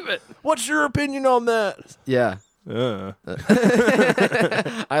 Can't believe it. What's your opinion on that? Yeah. I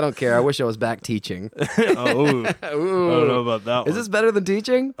don't care. I wish I was back teaching. Ooh. I don't know about that one. Is this better than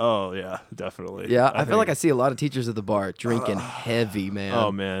teaching? Oh, yeah, definitely. Yeah, I feel like I see a lot of teachers at the bar drinking heavy, man.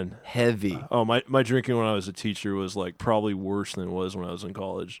 Oh, man. Heavy. Oh, my drinking when I was a teacher was like probably worse than it was when I was in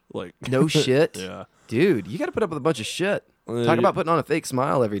college. Like, no shit? Yeah. Dude, you got to put up with a bunch of shit. Talk about putting on a fake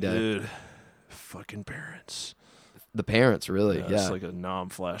smile every day. Dude, fucking parents. The parents, really, yeah. It's like a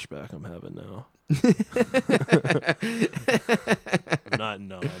flashback I'm having now. Not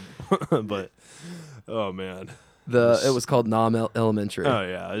numb, but oh man, it was called Nam Elementary. Oh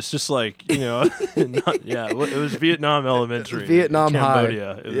yeah, it's just like it was Vietnam Elementary, Vietnam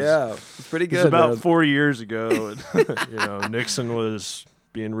Cambodia. High. It's pretty good. It was about 4 years ago. And, Nixon was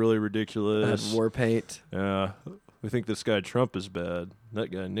being really ridiculous. Had war paint. Yeah. We think this guy Trump is bad.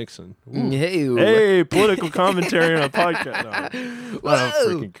 That guy Nixon. Hey, political commentary on a podcast. No, I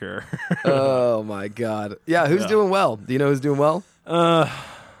don't freaking care. Oh my god. Yeah, who's doing well? Do you know who's doing well?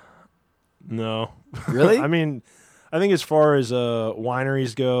 No. Really? I mean, I think as far as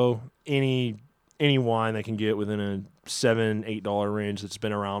wineries go, any wine that can get within a $7-8 range that's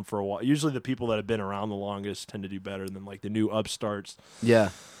been around for a while. Usually the people that have been around the longest tend to do better than like the new upstarts. Yeah.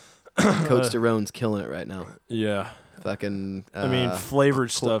 Coach Sterone's killing it right now. Yeah. Fucking I mean,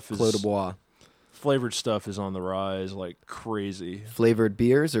 flavored stuff is Clos de Bois. Flavored stuff is on the rise like crazy. Flavored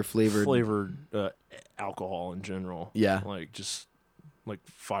beers or flavored alcohol in general. Yeah. Like just like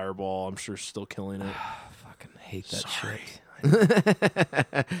Fireball, I'm sure still killing it. Fucking hate that Sorry.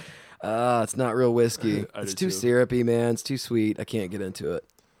 shit. It's not real whiskey. It's too too. syrupy, man. It's too sweet. I can't get into it.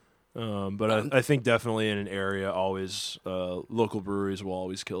 But I think definitely in an area, always local breweries will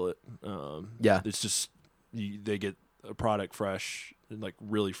always kill it. Yeah. It's just they get a product fresh, like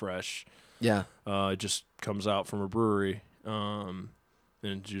really fresh. Yeah. It just comes out from a brewery, and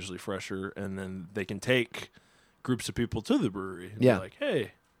it's usually fresher, and then they can take groups of people to the brewery. And Yeah. be like,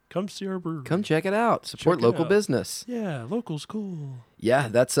 hey, come see our brewery. Come check it out. Support Check it local out. business. Yeah, local's cool. Yeah,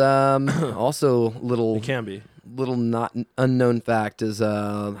 that's also It can be. little not unknown fact is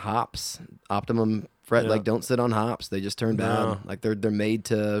hops. Optimum fret Yeah. don't sit on hops. They just turn bad. No. Like they're made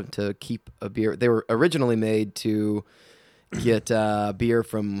to keep a beer. They were originally made to get beer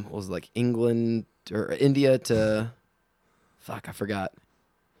from what was it, like England or India to fuck, I forgot.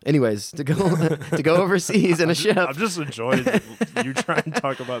 Anyways, to go overseas in a ship. I'm just enjoying you trying to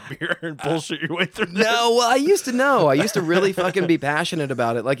talk about beer and bullshit your way through this. No, well, I used to know. I used to really fucking be passionate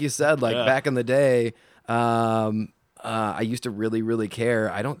about it. Like you said, like back in the day, I used to really, really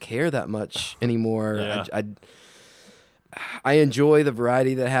care. I don't care that much anymore. Yeah. I enjoy the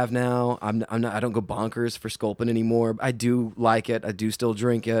variety that I have now. I don't go bonkers for Sculpin anymore. I do like it. I do still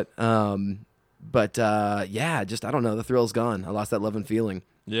drink it. But just I don't know. The thrill's gone. I lost that love and feeling.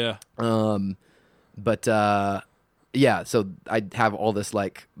 Yeah. But yeah, so I have all this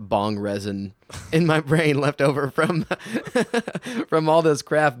like bong resin in my brain left over from from all this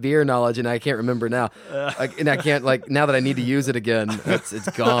craft beer knowledge, and I can't remember now. And I can't like now that I need to use it again. It's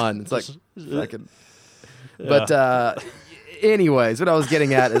gone. It's like fucking. Yeah. But anyways, what I was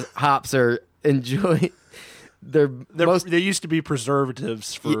getting at is hops are enjoy. They used to be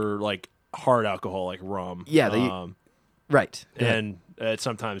preservatives for like hard alcohol, like rum. Yeah, right. And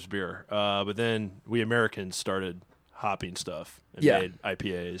sometimes beer. But then we Americans started hopping stuff and made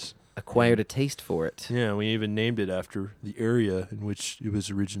IPAs. Acquired a taste for it. Yeah, we even named it after the area in which it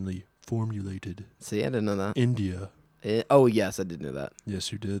was originally formulated. See, I didn't know that. India. Oh, yes, I did know that.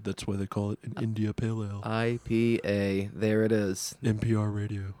 Yes, you did. That's why they call it an India Pale Ale. IPA. There it is. NPR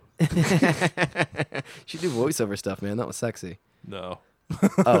radio. She do voiceover stuff, man. That was sexy. No.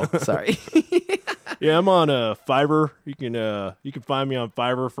 Oh, sorry. Yeah, I'm on Fiverr. You can find me on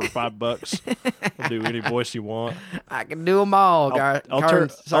Fiverr for $5. I'll do any voice you want. I can do them all.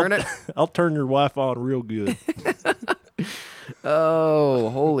 I'll turn your wife on real good. Oh,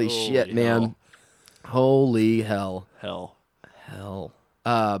 holy shit, man. Hell. Holy hell. Hell.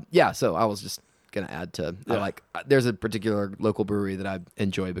 Yeah, so I was just going to add to, there's a particular local brewery that I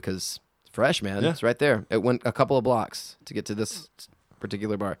enjoy because it's fresh, man. Yeah. It's right there. It went a couple of blocks to get to this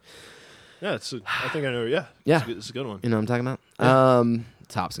particular bar. Yeah, I think I know. Yeah. Yeah. It's a good one. You know what I'm talking about? Yeah.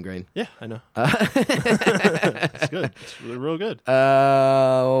 It's hops and grain. Yeah, I know. It's good. It's really real good.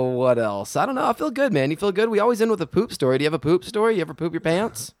 What else? I don't know. I feel good, man. You feel good? We always end with a poop story. Do you have a poop story? You ever poop your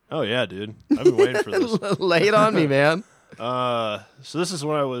pants? Oh, yeah, dude. I've been waiting for this. Lay it on me, man. So this is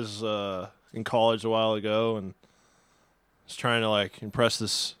when I was in college a while ago and was trying to like impress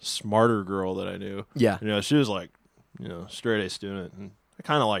this smarter girl that I knew. Yeah. You know, she was like, straight A student, and I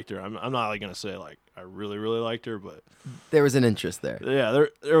kind of liked her. I'm not like gonna say like I really really liked her, but there was an interest there. Yeah,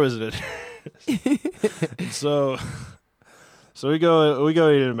 there was an interest. so we go eat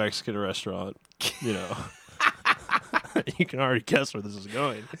at a Mexican restaurant. You know, you can already guess where this is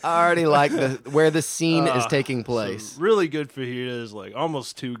going. I already like where the scene is taking place. Really good fajitas, like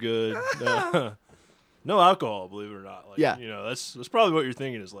almost too good. No alcohol, believe it or not. Like, yeah, that's probably what you're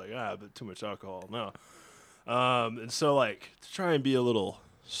thinking is like but too much alcohol. No. And so like to try and be a little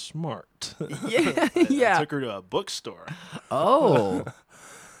smart. Yeah. I took her to a bookstore. Oh.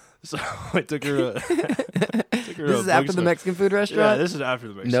 So I took her to this is after the Mexican food restaurant? Yeah, this is after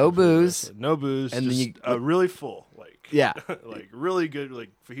the Mexican No booze. Restaurant. No booze. And just, then you really full. Like yeah. Like really good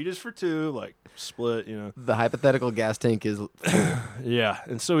like fajitas for two, like split, The hypothetical gas tank is yeah.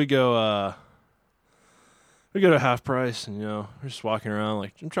 And so we go to Half Price and we're just walking around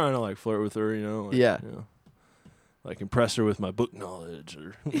like I'm trying to like flirt with her, like, yeah. Like impress her with my book knowledge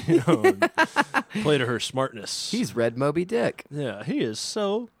or and play to her smartness. He's read Moby Dick. Yeah, he is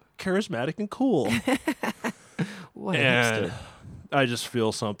so charismatic and cool. What a and hipster. I just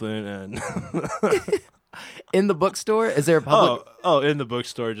feel something and in the bookstore? Is there a public in the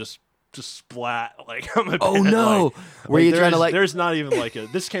bookstore just splat like on my Oh pants. no. Like, Were you trying to like there's not even like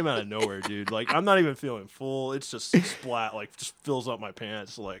this came out of nowhere, dude. Like I'm not even feeling full. It's just splat like just fills up my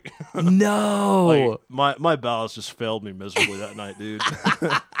pants like no. Like, my bowels just failed me miserably that night, dude.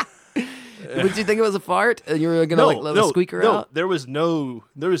 Did you think it was a fart and you were gonna let the squeaker out? There was no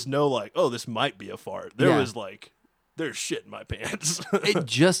like, oh, this might be a fart. There was like there's shit in my pants. It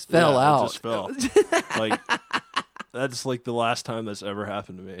just fell out. It just fell. Like that's like the last time that's ever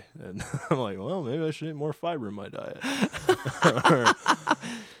happened to me. And I'm like, well, maybe I should eat more fiber in my diet.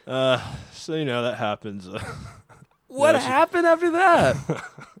 So that happens. What happened after that?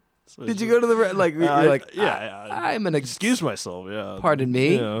 So Did you go to the you're like yeah, I'm gonna excuse myself, yeah. Pardon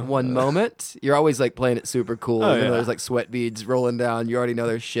me. One moment. You're always like playing it super cool. Oh, There's like sweat beads rolling down. You already know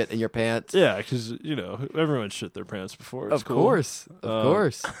there's shit in your pants. Yeah, because everyone shit their pants before. It's of cool. course.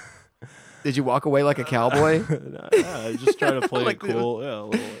 Did you walk away like a cowboy? I just try to play Like it cool.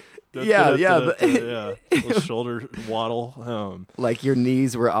 Yeah, a little. Little shoulder waddle. Like your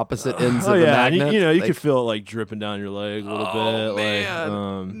knees were opposite ends Oh of the yeah, magnet. you could feel it like dripping down your leg a little bit.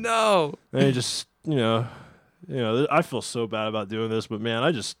 Man. Like, no. And it just I feel so bad about doing this, but man,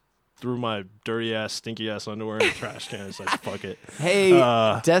 I just threw my dirty ass, stinky ass underwear in the trash can. It's like fuck it. Hey,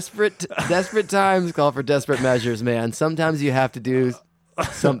 desperate times call for desperate measures, man. Sometimes you have to do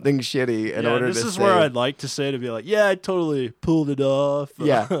something shitty in order to this is where I'd like to say to be like, yeah, I totally pulled it off.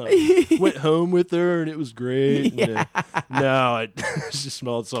 Yeah. Went home with her and it was great. Yeah. No, I just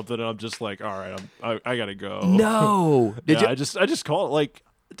smelled something and I'm just like, all right, I gotta go. No. Did you? I just call it like,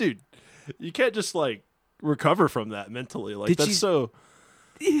 dude, you can't just like recover from that mentally. Like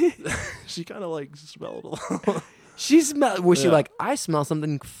she kind of like smelled a little. Was she Yeah. like, I smell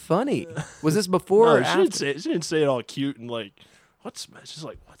something funny? Was this before or No, after? she didn't say it all cute and like, she's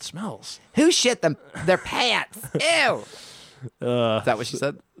like, what smells? Who shit their pants? Ew. Is that what she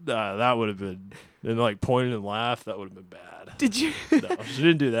said? That would have been, and like pointed and laughed, that would have been bad. Did you? No, she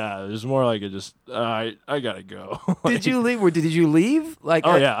didn't do that. It was more like it just, I gotta go. Did you leave? Or did you leave? Like,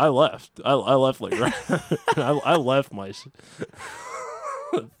 Oh yeah, I left. I left like right. I left my.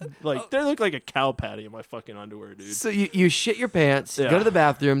 Like they look like a cow patty in my fucking underwear, dude. So you shit your pants, Yeah. go to the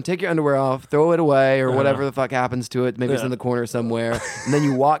bathroom, take your underwear off, throw it away, or whatever Uh-huh. the fuck happens to it. Maybe it's Yeah. in the corner somewhere, and then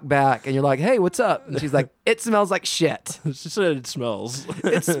you walk back, and you're like, "Hey, what's up?" And she's like, "It smells like shit. She said it smells,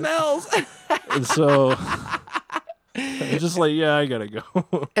 It smells." and so I'm just like, yeah, I gotta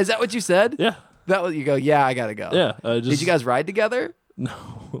go. Is that what you said? Yeah, That was you go. Yeah, I gotta go. yeah. Just, Did you guys ride together? No,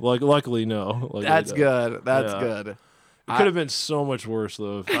 like luckily no. Luckily, That's no. good. That's Yeah. good. It could have been so much worse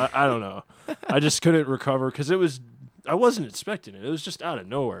though. I don't know. I just couldn't recover because I wasn't expecting it. It was just out of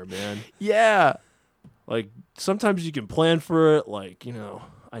nowhere, man. Yeah. Like sometimes you can plan for it. Like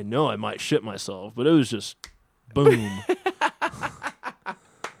I know I might shit myself, but it was just boom.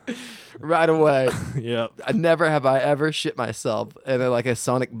 Right away. Yeah. Never have I ever shit myself in like a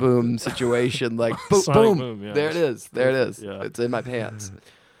sonic boom situation. Like boom, Sonic boom. boom, yeah. There it is. There it is. Yeah. It's in my pants.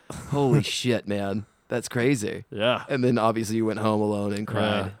 Holy shit, man. That's crazy. Yeah. And then obviously you went home alone and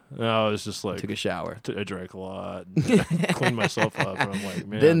cried. Yeah. No, I was just like Took a shower. I drank a lot, cleaned myself up, and I'm like,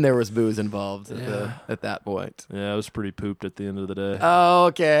 man. Then there was booze involved Yeah. at that point. Yeah, I was pretty pooped at the end of the day.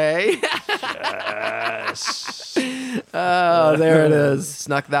 Okay. Yes. Oh, there it is.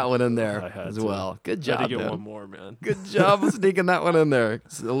 Snuck that one in there I had as to. well. Good Had job, to get man. one more, man. Good job of sneaking that one in there.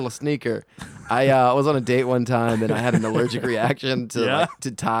 It's a little sneaker. I was on a date one time and I had an allergic reaction to Yeah?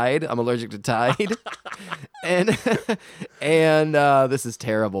 to Tide. I'm allergic to Tide, and this is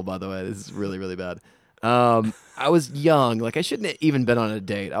terrible. By the way, this is really really bad. I was young. Like I shouldn't have even been on a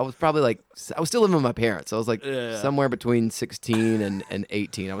date. I was probably like I was still living with my parents. I was like Yeah. somewhere between 16 and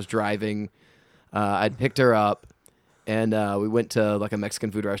 18. I was driving. I'd picked her up. And we went to like a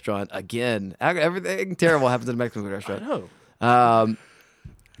Mexican food restaurant again. Everything terrible happens at a Mexican food I restaurant. know.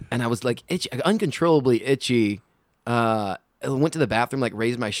 And I was like itchy, uncontrollably itchy. I went to the bathroom, like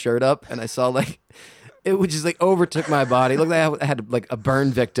raised my shirt up, and I saw like it would just like overtook my body. It looked like I had like a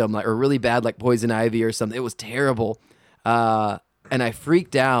burn victim, like or really bad like poison ivy or something. It was terrible. And I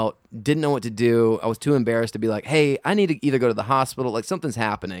freaked out, didn't know what to do. I was too embarrassed to be like, hey, I need to either go to the hospital, like something's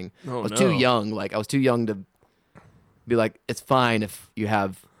happening. Oh, I was no. too young. Like I was too young to be like, it's fine if you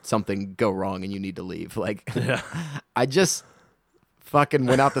have something go wrong and you need to leave. Like, Yeah. I just fucking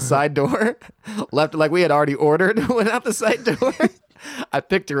went out the side door, left like we had already ordered, went out the side door. I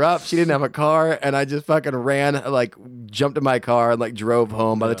picked her up. She didn't have a car, and I just fucking ran, like jumped in my car and like drove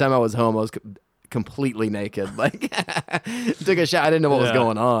home. By the time I was home, I was completely naked. Like, took a shower. I didn't know what was Yeah.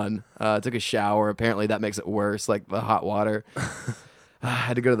 going on. Took a shower. Apparently, that makes it worse. Like the hot water. I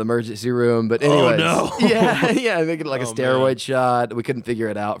had to go to the emergency room, but anyways, no. yeah, they get like a Oh, steroid man. shot. We couldn't figure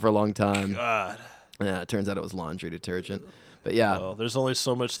it out for a long time. God. Yeah, it turns out it was laundry detergent. But yeah, Well, there's only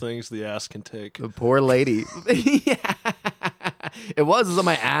so much things the ass can take. the poor lady. Yeah. It was on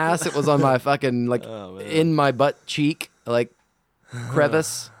my ass. It was on my fucking like Oh, man. in my butt cheek, like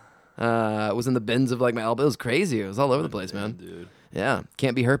crevice. It was in the bins of like my elbow. It was crazy. It was all over the place, man. Dude. Yeah,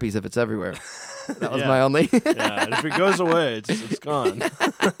 can't be herpes if it's everywhere. That was Yeah. my only. Yeah, and if it goes away, it's gone.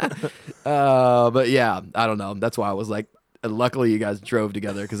 But yeah, I don't know. That's why I was like, luckily you guys drove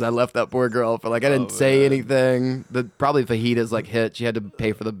together because I left that poor girl for like I didn't say man. anything. The probably fajitas like hit. She had to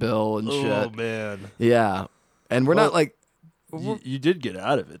pay for the bill and Oh shit. man. Yeah, and we're not Well, like. You did get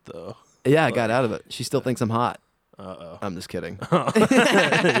out of it though. Yeah, I got out of it. She still thinks I'm hot. Uh I'm just kidding. oh.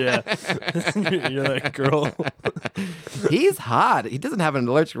 Yeah. You're that girl. He's hot. He doesn't have an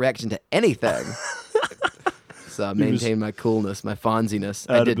allergic reaction to anything. So I maintain my coolness, my fonziness.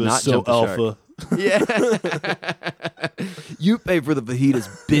 I did not so jump the shark. alpha. Yeah. You pay for the fajitas,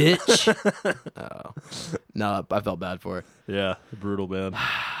 bitch. Oh. No, I felt bad for her. Yeah, brutal man.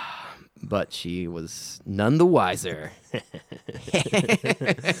 But she was none the wiser.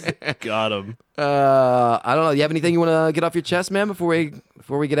 Got him. I don't know. You have anything you want to get off your chest, man, before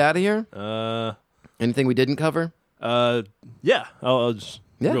we get out of here? Anything we didn't cover? Yeah. I'll just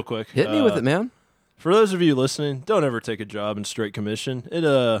real quick. Hit me with it, man. For those of you listening, don't ever take a job in straight commission.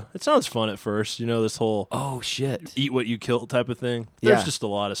 It sounds fun at first, this whole Oh shit. eat what you kill type of thing. There's Yeah. just a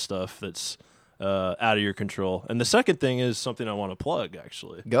lot of stuff that's out of your control. And the second thing is something I want to plug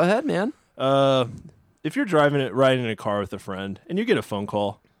actually. Go ahead, man. If you're riding in a car with a friend and you get a phone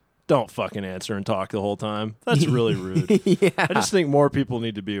call, don't fucking answer and talk the whole time. That's really rude. Yeah. I just think more people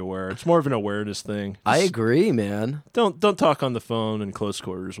need to be aware. It's more of an awareness thing. I agree, man. Don't talk on the phone in close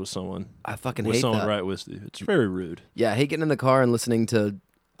quarters with someone. I fucking with hate someone that. right with you. It's very rude. Yeah, I hate getting in the car and listening to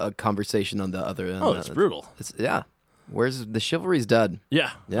a conversation on the other end. Oh, it's brutal. Yeah. Where's the chivalry's dead?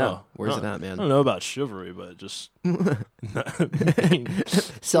 Yeah. Yeah. Oh, Where's no. it at, man? I don't know about chivalry, but just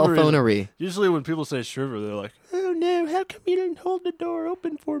Cell phonery. Usually when people say chivalry, they're like, "Oh no, how come you didn't hold the door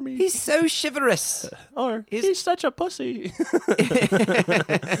open for me?" He's so chivalrous. Or he's such a pussy.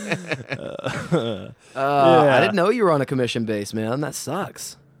 I didn't know you were on a commission base, man. That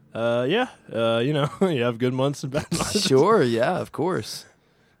sucks. Yeah. You know, you have good months and bad months. Sure, yeah, of course.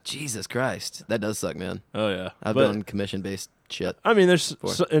 Jesus Christ. That does suck, man. Oh yeah. I've But, been on commission-based shit. I mean, there's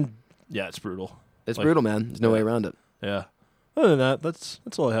yeah, it's brutal. It's Like, brutal, man. There's no way around it. Yeah. Other than that, that's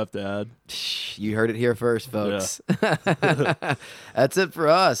all I have to add. You heard it here first, folks. That's it for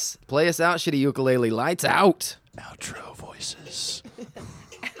us. Play us out, shitty ukulele. Lights out. Outro voices.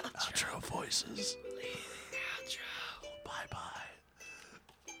 Outro voices. Bye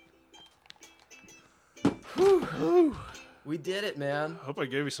bye. We did it, man. I hope I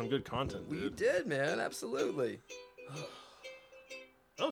gave you some good content, dude. We did, man. Absolutely.